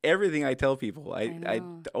almost everything I tell people. I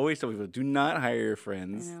always tell people, do not hire your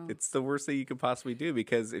friends. It's the worst thing you could possibly do,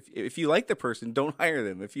 because if you like the person, don't hire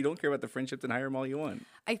them. If you don't care about the friendship, then hire them all you want.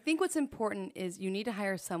 I think what's important is you need to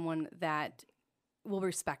hire someone that will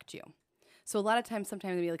respect you. So a lot of times,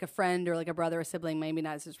 sometimes maybe like a friend or like a brother or sibling maybe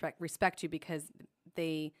not respect you because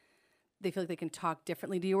they feel like they can talk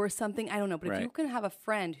differently to you or something. I don't know. But if you can have a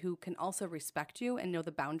friend who can also respect you and know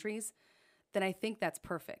the boundaries, then I think that's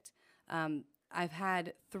perfect. I've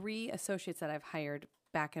had 3 associates that I've hired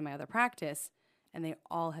back in my other practice, and they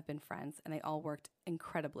all have been friends, and they all worked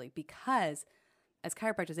incredibly because as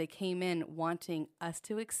chiropractors, they came in wanting us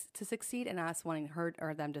to succeed and us wanting her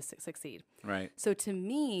or them to succeed. Right. So to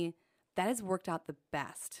me, that has worked out the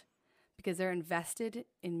best, because they're invested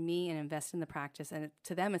in me and invested in the practice. And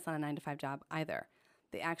to them, it's not a 9-to-5 job either.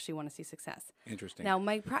 They actually want to see success. Interesting. Now,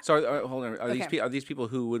 So hold on. Are these people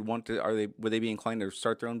who would want to? Would they be inclined to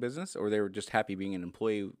start their own business, or they were just happy being an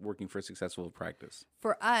employee working for a successful practice?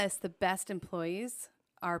 For us, the best employees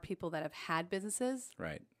are people that have had businesses,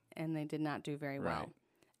 right, and they did not do very well. Right.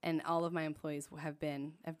 And all of my employees have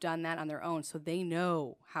done that on their own, so they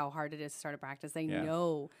know how hard it is to start a practice. They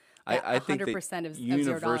know. I think 100% of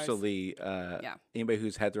universally, anybody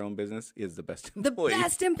who's had their own business is the best employee. The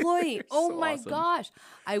best employee. Oh so my gosh!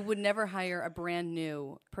 I would never hire a brand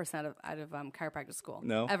new person out of chiropractic school.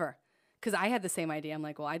 No, ever, because I had the same idea. I'm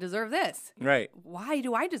like, well, I deserve this. Right. Why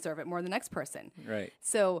do I deserve it more than the next person? Right.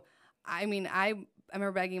 So, I mean, I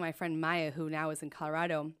remember begging my friend Maya, who now is in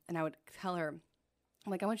Colorado, and I would tell her,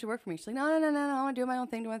 I'm like, I want you to work for me. She's like, no, I want to do my own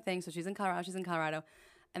thing. So she's in Colorado.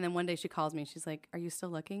 And then one day she calls me and she's like, are you still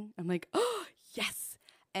looking? I'm like, oh, yes.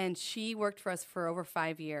 And she worked for us for over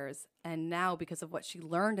 5 years. And now, because of what she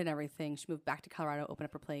learned and everything, she moved back to Colorado, opened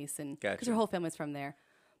up her place, and because her whole family's from there.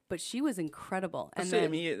 But she was incredible. And then, I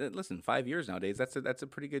mean, listen, 5 years nowadays, that's a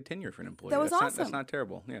pretty good tenure for an employee. That was awesome. That's not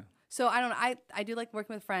terrible. Yeah. So I do like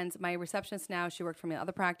working with friends. My receptionist now, she worked for me in the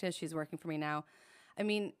other practice. She's working for me now. I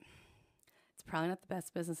mean, it's probably not the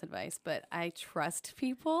best business advice, but I trust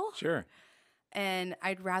people. Sure. And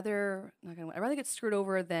I'd rather get screwed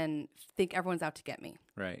over than think everyone's out to get me.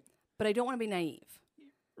 Right. But I don't want to be naive.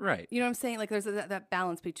 Right. You know what I'm saying? Like there's that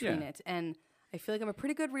balance between it. And I feel like I'm a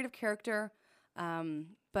pretty good read of character,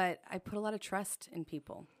 but I put a lot of trust in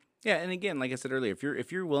people. Yeah, and again, like I said earlier,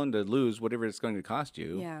 if you're willing to lose whatever it's going to cost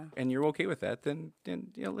you, and you're okay with that, then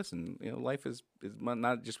listen, life is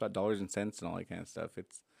not just about dollars and cents and all that kind of stuff.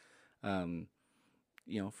 It's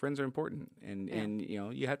friends are important, and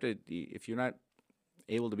you have to. If you're not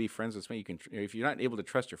able to be friends with somebody, if you're not able to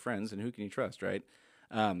trust your friends, then who can you trust, right?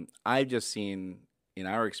 I've just seen in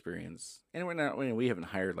our experience, and we haven't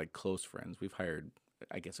hired like close friends. We've hired,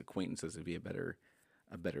 I guess, acquaintances would be a better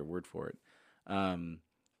word for it.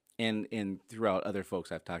 And throughout other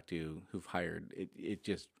folks I've talked to who've hired,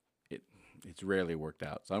 it's rarely worked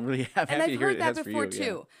out. So I'm really happy to hear it has for you. And I've heard that before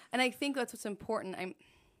too. Yeah. And I think that's what's important.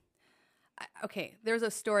 Okay, there's a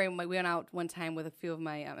story. We went out one time with a few of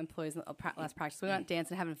my employees in the last practice. We went out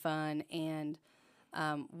dancing, having fun, and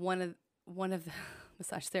one of the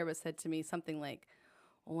massage therapists said to me something like,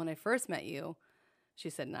 "Well, when I first met you," she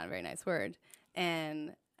said, not a very nice word,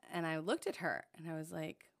 and I looked at her and I was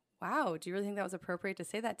like, "Wow, do you really think that was appropriate to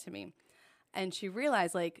say that to me?" And she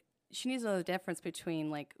realized like she needs to know the difference between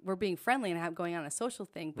like we're being friendly and going on a social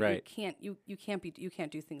thing, but right. you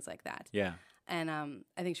can't do things like that. Yeah. And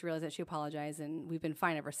I think she realized that she apologized, and we've been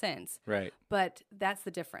fine ever since. Right. But that's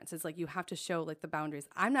the difference. It's like you have to show like the boundaries.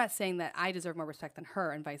 I'm not saying that I deserve more respect than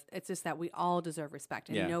her, and vice. It's just that we all deserve respect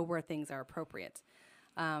and know where things are appropriate.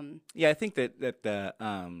 I think that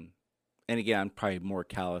and again, I'm probably more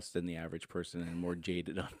callous than the average person and more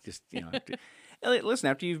jaded on just listen,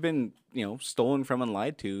 after you've been stolen from and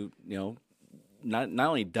lied to, not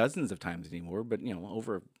only dozens of times anymore, but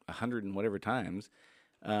over 100 and whatever times.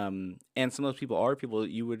 And some of those people are people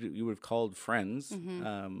that you would have called friends.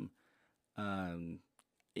 Mm-hmm.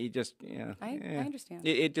 It just I understand.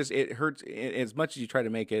 It hurts as much as you try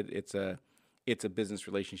to make it. it's a business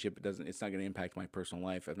relationship. It's not going to impact my personal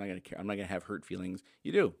life. I'm not going to care. I'm not going to have hurt feelings.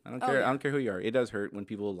 You do. I don't care. yeah. I don't care who you are. It does hurt when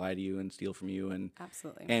people lie to you and steal from you.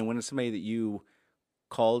 Absolutely. And when it's somebody that you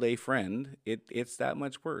called a friend, it's that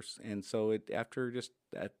much worse. And so after just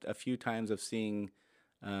a few times of seeing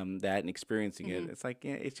that and experiencing it, it's like,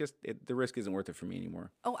 it's just, the risk isn't worth it for me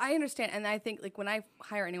anymore. Oh, I understand. And I think like when I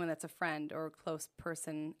hire anyone that's a friend or a close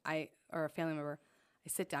person, or a family member, I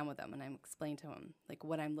sit down with them and I explain to them like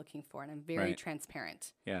what I'm looking for, and I'm very Right.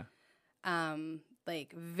 transparent. Yeah.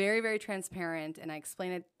 Like very, very transparent, and I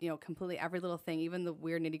explain it, completely every little thing, even the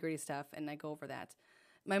weird nitty gritty stuff, and I go over that.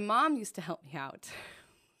 My mom used to help me out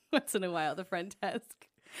once in a while at the front desk,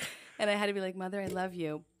 and I had to be like, Mother, I love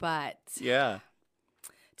you, but Yeah.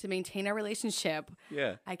 to maintain our relationship,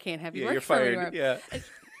 Yeah. I can't have you Yeah. work You're for me fired. anymore. Yeah.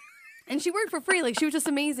 And she worked for free. Like, she was just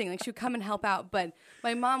amazing. Like, she would come and help out. But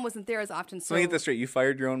my mom wasn't there as often. So Let me get this straight. You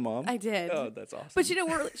fired your own mom? I did. Oh, that's awesome. But she didn't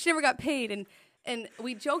work. She never got paid. And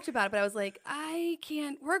we joked about it. But I was like, I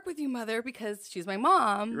can't work with you, Mother, because she's my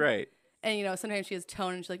mom. Right. And, sometimes she has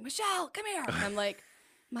tone and she's like, Michelle, come here. And I'm like,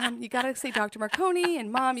 Mom, you got to say Dr. Marconi.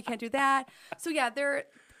 And Mom, you can't do that. So, yeah.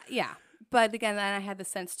 But again, then I had the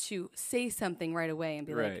sense to say something right away and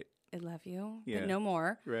be Right. like, I love you, Yeah. but no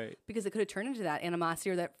more. Right. Because it could have turned into that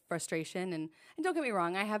animosity or that frustration. And don't get me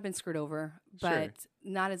wrong, I have been screwed over, but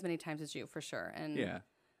not as many times as you, for sure. And Yeah.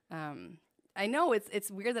 I know it's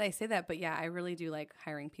weird that I say that, but yeah, I really do like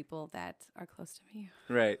hiring people that are close to me.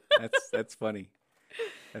 Right. That's funny.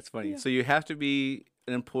 That's funny. So you have to be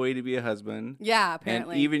an employee to be a husband. Yeah,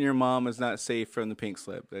 apparently. And even your mom is not safe from the pink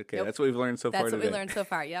slip. Okay, Nope. that's what we've learned so far That's today. what we learned so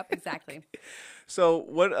far. Yep, exactly. So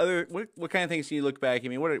what kind of things do you look back? I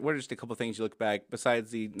mean, what are just a couple of things you look back besides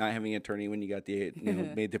the not having an attorney when you got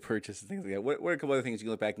made the purchase and things like that? What are a couple other things you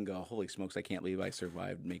look back and go, holy smokes, I can't believe I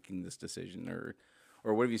survived making this decision, or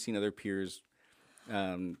what have you seen other peers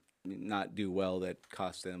not do well that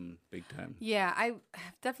cost them big time? Yeah, I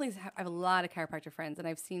have a lot of chiropractor friends, and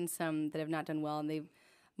I've seen some that have not done well, and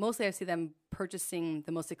I see them purchasing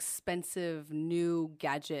the most expensive new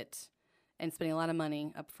gadget and spending a lot of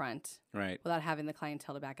money up front, Right. without having the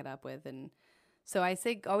clientele to back it up with. And so I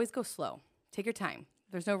say always go slow. Take your time.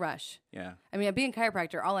 There's no rush. Yeah. I mean, being a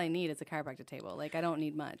chiropractor, all I need is a chiropractic table. Like, I don't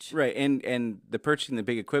need much. Right, and the purchasing the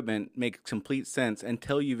big equipment makes complete sense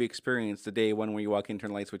until you've experienced the day one where you walk in, turn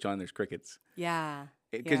the light switch on, there's crickets. Yeah.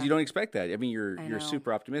 Because you don't expect that. I mean, you're know.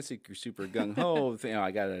 super optimistic, you're super gung ho. I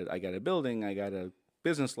got a building, I got a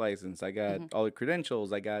business license, I got all the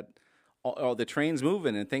credentials, I got all the trains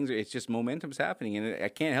moving and things. It's just momentum's happening, and I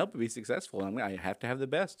can't help but be successful. I have to have the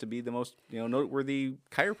best to be the most noteworthy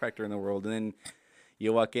chiropractor in the world, and then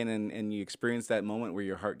you walk in and you experience that moment where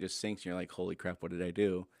your heart just sinks and you're like, holy crap, what did I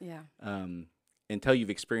do? Yeah. Until you've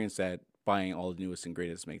experienced that, buying all the newest and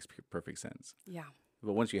greatest makes perfect sense. Yeah.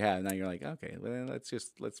 But once you have, now you're like, okay, well, let's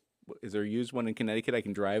is there a used one in Connecticut I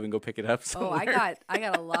can drive and go pick it up somewhere? Oh, I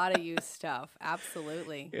got a lot of used stuff.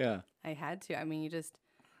 Absolutely. Yeah. I had to. I mean,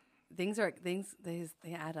 things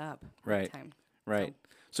they add up. Right. Over time. Right.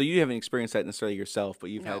 So you haven't experienced that necessarily yourself, but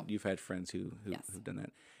No. you've had friends who've Yes. done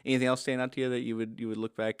that. Anything else stand out to you that you would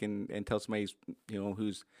look back and tell somebody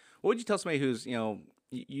who's what would you tell somebody who's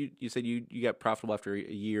you said you got profitable after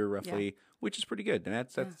a year roughly, which is pretty good, and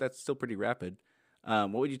that's still pretty rapid.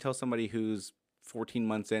 What would you tell somebody who's 14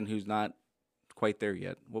 months in who's not quite there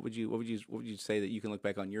yet? What would you say that you can look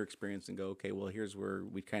back on your experience and go, okay, well, here's where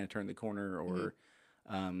we kind of turned the corner, or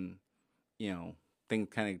things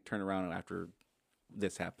kind of turn around after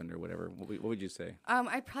this happened or whatever? What would you say?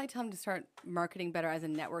 I'd probably tell them to start marketing better as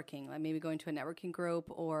in networking, like maybe going to a networking group,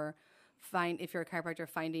 or if you're a chiropractor,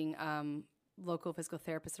 finding local physical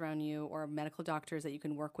therapists around you or medical doctors that you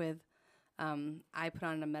can work with. I put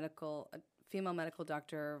on a female medical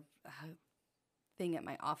doctor thing at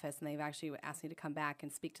my office, and they've actually asked me to come back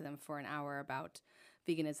and speak to them for an hour about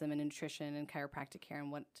veganism and nutrition and chiropractic care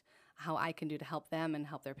and how I can do to help them and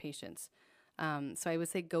help their patients. So I would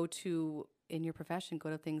say in your profession, go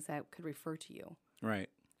to things that could refer to you. Right.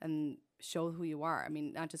 And show who you are. I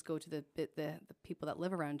mean, not just go to the people that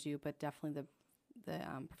live around you, but definitely the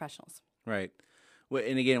professionals. Right. Well,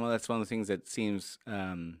 and again, that's one of the things that seems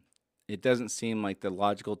it doesn't seem like the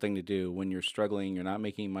logical thing to do when you're struggling, you're not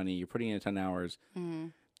making money, you're putting in a ton of hours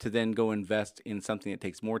to then go invest in something that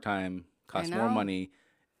takes more time, costs more money.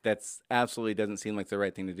 That's absolutely doesn't seem like the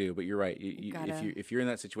right thing to do. But you're right. If you're in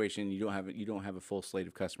that situation, you don't have a full slate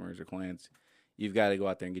of customers or clients. You've got to go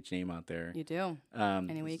out there and get your name out there. You do.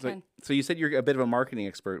 Any way you can. So you said you're a bit of a marketing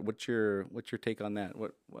expert. What's your take on that?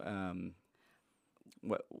 What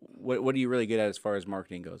are you really good at as far as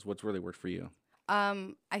marketing goes? What's really worked for you?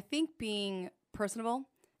 I think being personable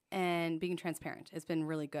and being transparent has been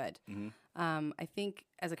really good. I think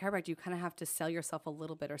as a chiropractor, you kind of have to sell yourself a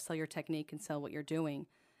little bit, or sell your technique and sell what you're doing.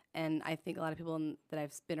 And I think a lot of people that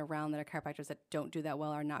I've been around that are chiropractors that don't do that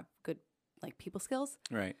well are not good, like, people skills.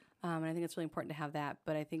 Right. And I think it's really important to have that.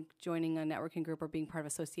 But I think joining a networking group or being part of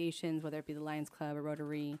associations, whether it be the Lions Club or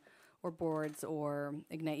Rotary or boards or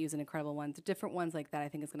Ignite You's an incredible one, the different ones like that, I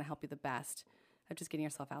think is going to help you the best of just getting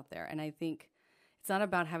yourself out there. And I think it's not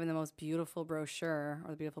about having the most beautiful brochure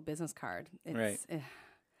or the beautiful business card. It's, Right.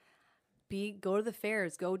 Go to the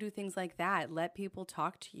fairs, go do things like that. Let people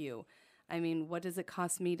talk to you. I mean, what does it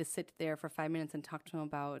cost me to sit there for 5 minutes and talk to them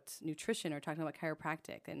about nutrition or talk to them about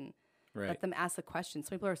chiropractic and let them ask the questions?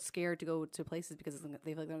 Some people are scared to go to places because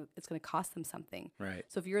they feel like it's going to cost them something. Right.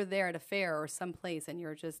 So if you're there at a fair or someplace and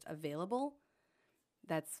you're just available,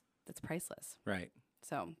 that's priceless. Right.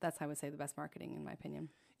 So that's how I would say the best marketing, in my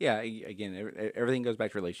opinion. Yeah. Again, everything goes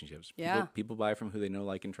back to relationships. Yeah. People buy from who they know,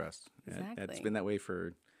 like, and trust. Exactly. It's been that way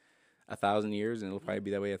for 1,000 years, and it'll probably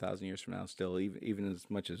be that way 1,000 years from now still, even as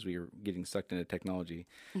much as we are getting sucked into technology.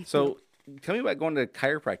 So tell me about going to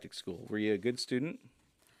chiropractic school. Were you a good student?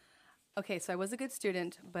 Okay, so I was a good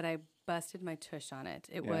student, but I busted my tush on it.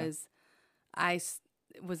 It Yeah.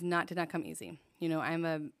 did not come easy. You know,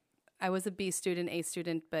 I was a B student, A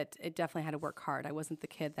student, but it definitely had to work hard. I wasn't the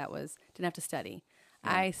kid that didn't have to study.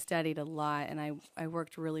 I studied a lot, and I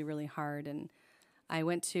worked really, really hard, and I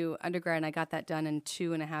went to undergrad, and I got that done in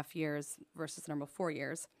 2.5 years versus the normal 4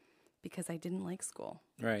 years because I didn't like school.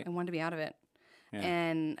 Right. I wanted to be out of it. Yeah.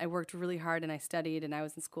 And I worked really hard, and I studied, and I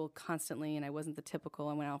was in school constantly, and I wasn't the typical.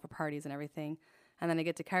 I went out for parties and everything. And then I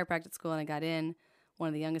get to chiropractic school, and I got in, one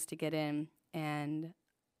of the youngest to get in, and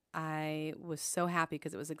I was so happy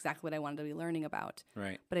because it was exactly what I wanted to be learning about.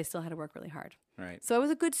 Right. But I still had to work really hard. Right. So I was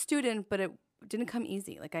a good student, but it didn't come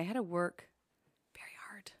easy. Like, I had to work very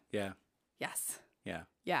hard. Yeah. Yes. Yeah.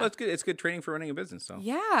 Yeah. Well, it's good. It's good training for running a business. So.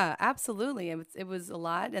 Yeah, absolutely. It was a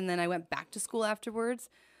lot. And then I went back to school afterwards.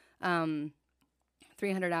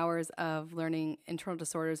 300 hours of learning internal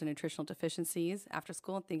disorders and nutritional deficiencies after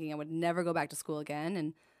school, thinking I would never go back to school again.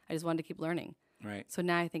 And I just wanted to keep learning. Right. So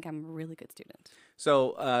now I think I'm a really good student.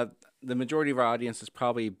 So the majority of our audience is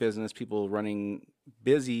probably busy people running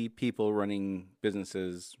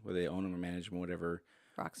businesses, whether they own them or manage them, whatever.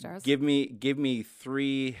 Rock stars. Give me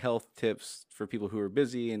 3 health tips for people who are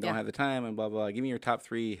busy and don't have the time and blah, blah, blah. Give me your top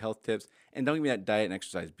 3 health tips, and don't give me that diet and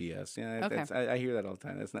exercise BS. Yeah, Okay. I hear that all the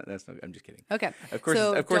time. That's not. I'm just kidding. Okay. Of course,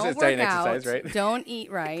 so it's don't diet and work out, exercise, right? Don't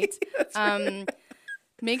eat right.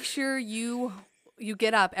 Make sure you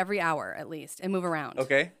get up every hour at least and move around.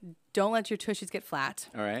 Okay. Don't let your tushies get flat.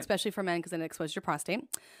 All right. Especially for men, because then it exposes your prostate.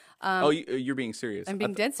 You're being serious. I'm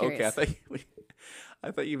being dead serious. Okay, I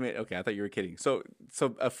thought you meant. Okay, I thought you were kidding. So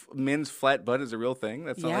men's flat butt is a real thing.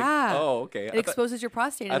 That's not Yeah. like. Oh, okay. It exposes your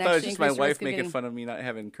prostate. I and thought it was actually just my increases your wife risk of making getting- fun of me not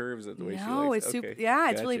having curves the way she likes. No, it's Okay.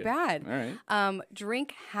 it's really Gotcha. bad. All right.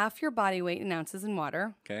 Drink half your body weight in ounces in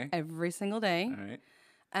water Okay. every single day. All right.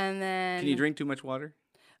 And then Can you drink too much water?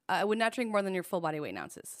 I would not drink more than your full body weight in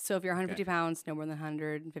ounces. So if you're 150 pounds, no more than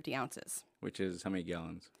 150 ounces. Which is how many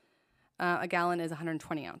gallons? A gallon is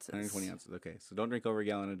 120 ounces. 120 ounces. Okay. So don't drink over a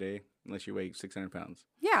gallon a day unless you weigh 600 pounds.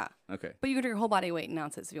 Yeah. Okay. But you can drink your whole body weight in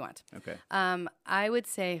ounces if you want. Okay. I would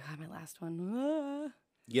say, my last one.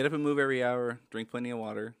 Get up and move every hour. Drink plenty of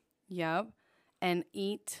water. Yep. And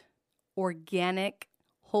eat organic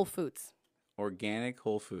whole foods. Organic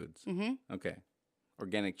whole foods. Mm-hmm. Okay.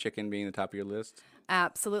 Organic chicken being the top of your list.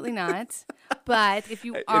 Absolutely not. But if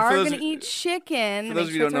you For are those- going to eat chicken, For make those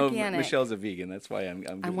of you sure who don't it's know, organic. Michelle's a vegan. That's why I'm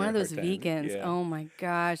I'm one of those giving her a hard time. vegans. Yeah. Oh my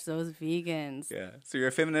gosh, those vegans. Yeah. So you're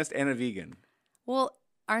a feminist and a vegan. Well,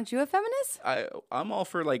 aren't you a feminist? I'm all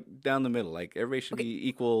for like down the middle. Like everybody should be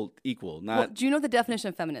equal. Well, Not do you know the definition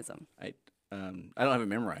of feminism? I don't have it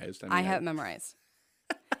memorized. I have it memorized.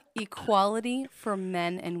 Equality for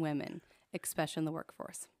men and women, especially in the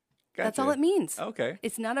workforce. Gotcha. That's all it means. Okay.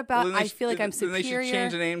 It's not about Well, then I feel like I'm then superior. they should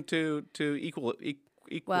change the name to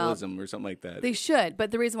equalism or something like that. They should,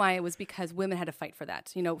 but the reason why it was because women had to fight for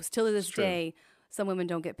that. You know, still to this day, some women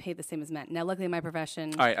don't get paid the same as men. Now, luckily, in my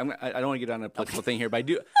profession, All right, I don't want to get on a political thing here, but I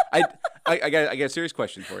do. I got a serious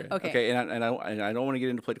question for you. Okay. And I don't want to get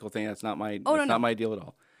into political thing. That's not my. Oh, that's no. not my deal at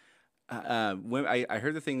all. When I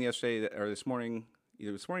heard the thing yesterday or this morning,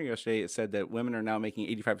 either this morning or yesterday, it said that women are now making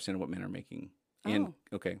 85% of what men are making. And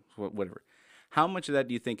okay, whatever. How much of that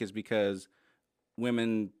do you think is because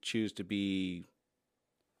women choose to be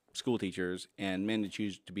school teachers and men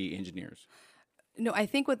choose to be engineers? no, I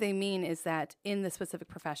think what they mean is that in the specific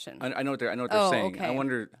profession. I know what they're saying. Okay. I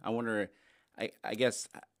wonder. I guess.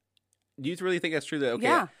 Do you really think that's true? That okay,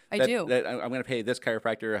 Yeah, I do. That I'm going to pay this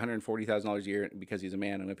chiropractor $140,000 a year because he's a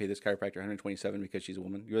man. I'm going to pay this chiropractor $127 because she's a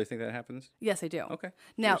woman. You really think that happens? Yes, I do. Okay.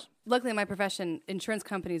 Now, Cheers. luckily in my profession, insurance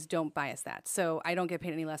companies don't bias that. So I don't get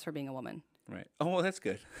paid any less for being a woman. Right. Oh, well, that's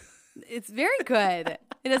good. It's very good.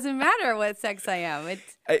 It doesn't matter what sex I am.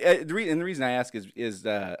 The reason I ask is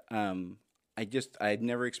I'd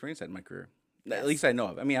never experienced that in my career. At least I know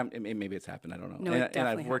of. I mean, maybe it's happened. I don't know. No, it and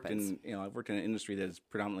definitely I've worked happens. I've worked in an industry that is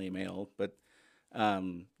predominantly male, but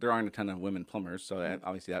there aren't a ton of women plumbers, so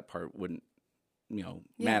obviously that part wouldn't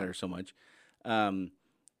matter so much.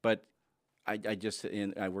 But I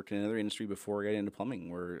worked in another industry before I got into plumbing,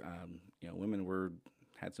 where women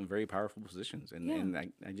had some very powerful positions, and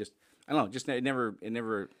I don't know, just it never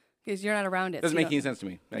Because you're not around it. doesn't so you make any sense to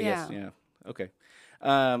me. I guess. Yeah. Okay.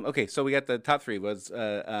 Okay. So we got the top three was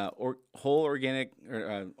whole organic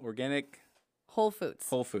or organic Whole Foods.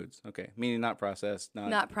 whole foods. Okay, meaning not processed,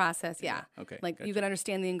 Not processed, yeah. Okay, Like you gotcha. can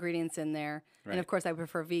understand the ingredients in there. Right. And of course, I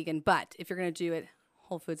prefer vegan. But if you're going to do it,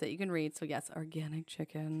 Whole Foods that you can read. So yes, organic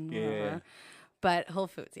chicken, whatever. Yeah. But Whole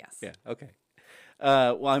Foods, yes. Yeah. Okay.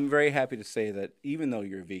 Well, I'm very happy to say that even though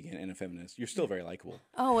you're a vegan and a feminist, you're still very likable.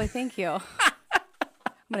 Oh, well, thank you.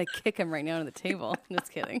 I'm going to kick him right now on the table. Just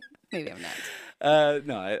kidding. Maybe I'm not.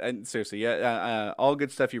 No, I seriously, yeah. All good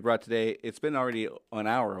stuff you brought today. It's been already an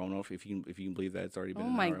hour. I don't know if you can believe that it's already been. Oh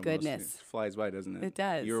an my hour almost. goodness. It flies by, doesn't it? It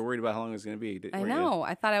does. You were worried about how long it was going to be. I weren't you? know.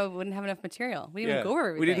 I thought I wouldn't have enough material. We didn't even go over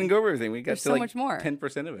everything. We didn't go over everything. We got There's to so like much more.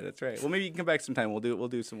 10% of it. That's right. Well, maybe you can come back sometime.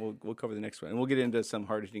 We'll cover the next one, and we'll get into some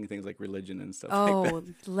hard hitting things like religion and stuff. like that. Oh,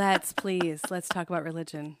 let's talk about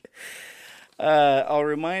religion. I'll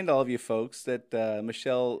remind all of you folks that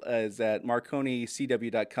Michelle is at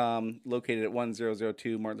marconicw.com, located at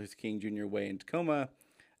 1002 Martin Luther King Jr. Way in Tacoma.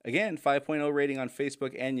 Again, 5.0 rating on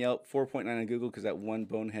Facebook and Yelp, 4.9 on Google because that one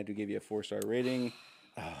bonehead who gave you a 4-star rating.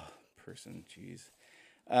 Oh, person, jeez.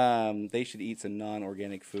 They should eat some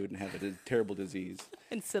non-organic food and have a terrible disease.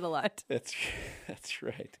 And sit a lot. That's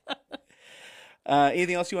right.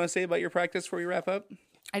 Anything else you want to say about your practice before we wrap up?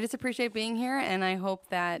 I just appreciate being here, and I hope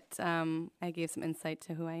that I gave some insight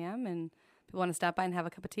to who I am, and people want to stop by and have a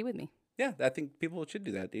cup of tea with me. Yeah, I think people should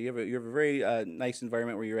do that. You have a very nice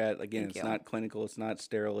environment where you're at. Again, Thank it's you. not clinical, it's not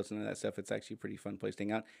sterile, it's none of that stuff. It's actually a pretty fun place to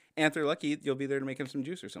hang out. And if they're lucky, you'll be there to make them some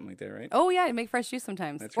juice or something like that, right? Oh yeah, I make fresh juice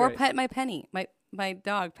sometimes, That's or right. pet my Penny, my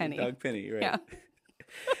dog Penny. Dog Penny, right? Yeah.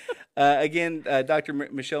 Again, Dr.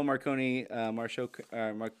 Michelle Marconi, Marconi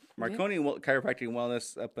Chiropractic and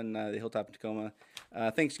Wellness up in the Hilltop in Tacoma.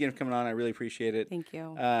 Thanks again for coming on. I really appreciate it. Thank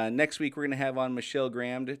you. Next week, we're going to have on Michelle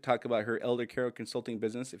Graham to talk about her elder care consulting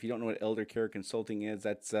business. If you don't know what elder care consulting is,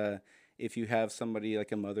 that's if you have somebody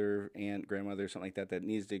like a mother, aunt, grandmother, something like that, that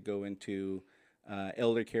needs to go into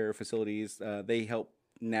elder care facilities. They help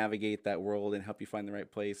navigate that world and help you find the right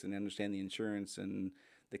place and understand the insurance and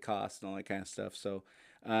the cost and all that kind of stuff. So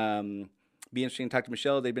be interesting to talk to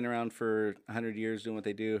Michelle. They've been around for 100 years doing what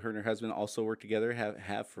they do. Her and her husband also work together,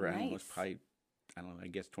 have for, I don't know, it's probably, I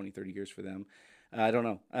guess 20, 30 years for them. I don't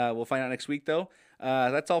know. We'll find out next week, though.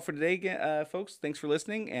 That's all for today, folks. Thanks for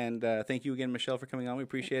listening, and thank you again, Michelle, for coming on. We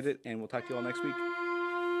appreciate it, and we'll talk to you all next week.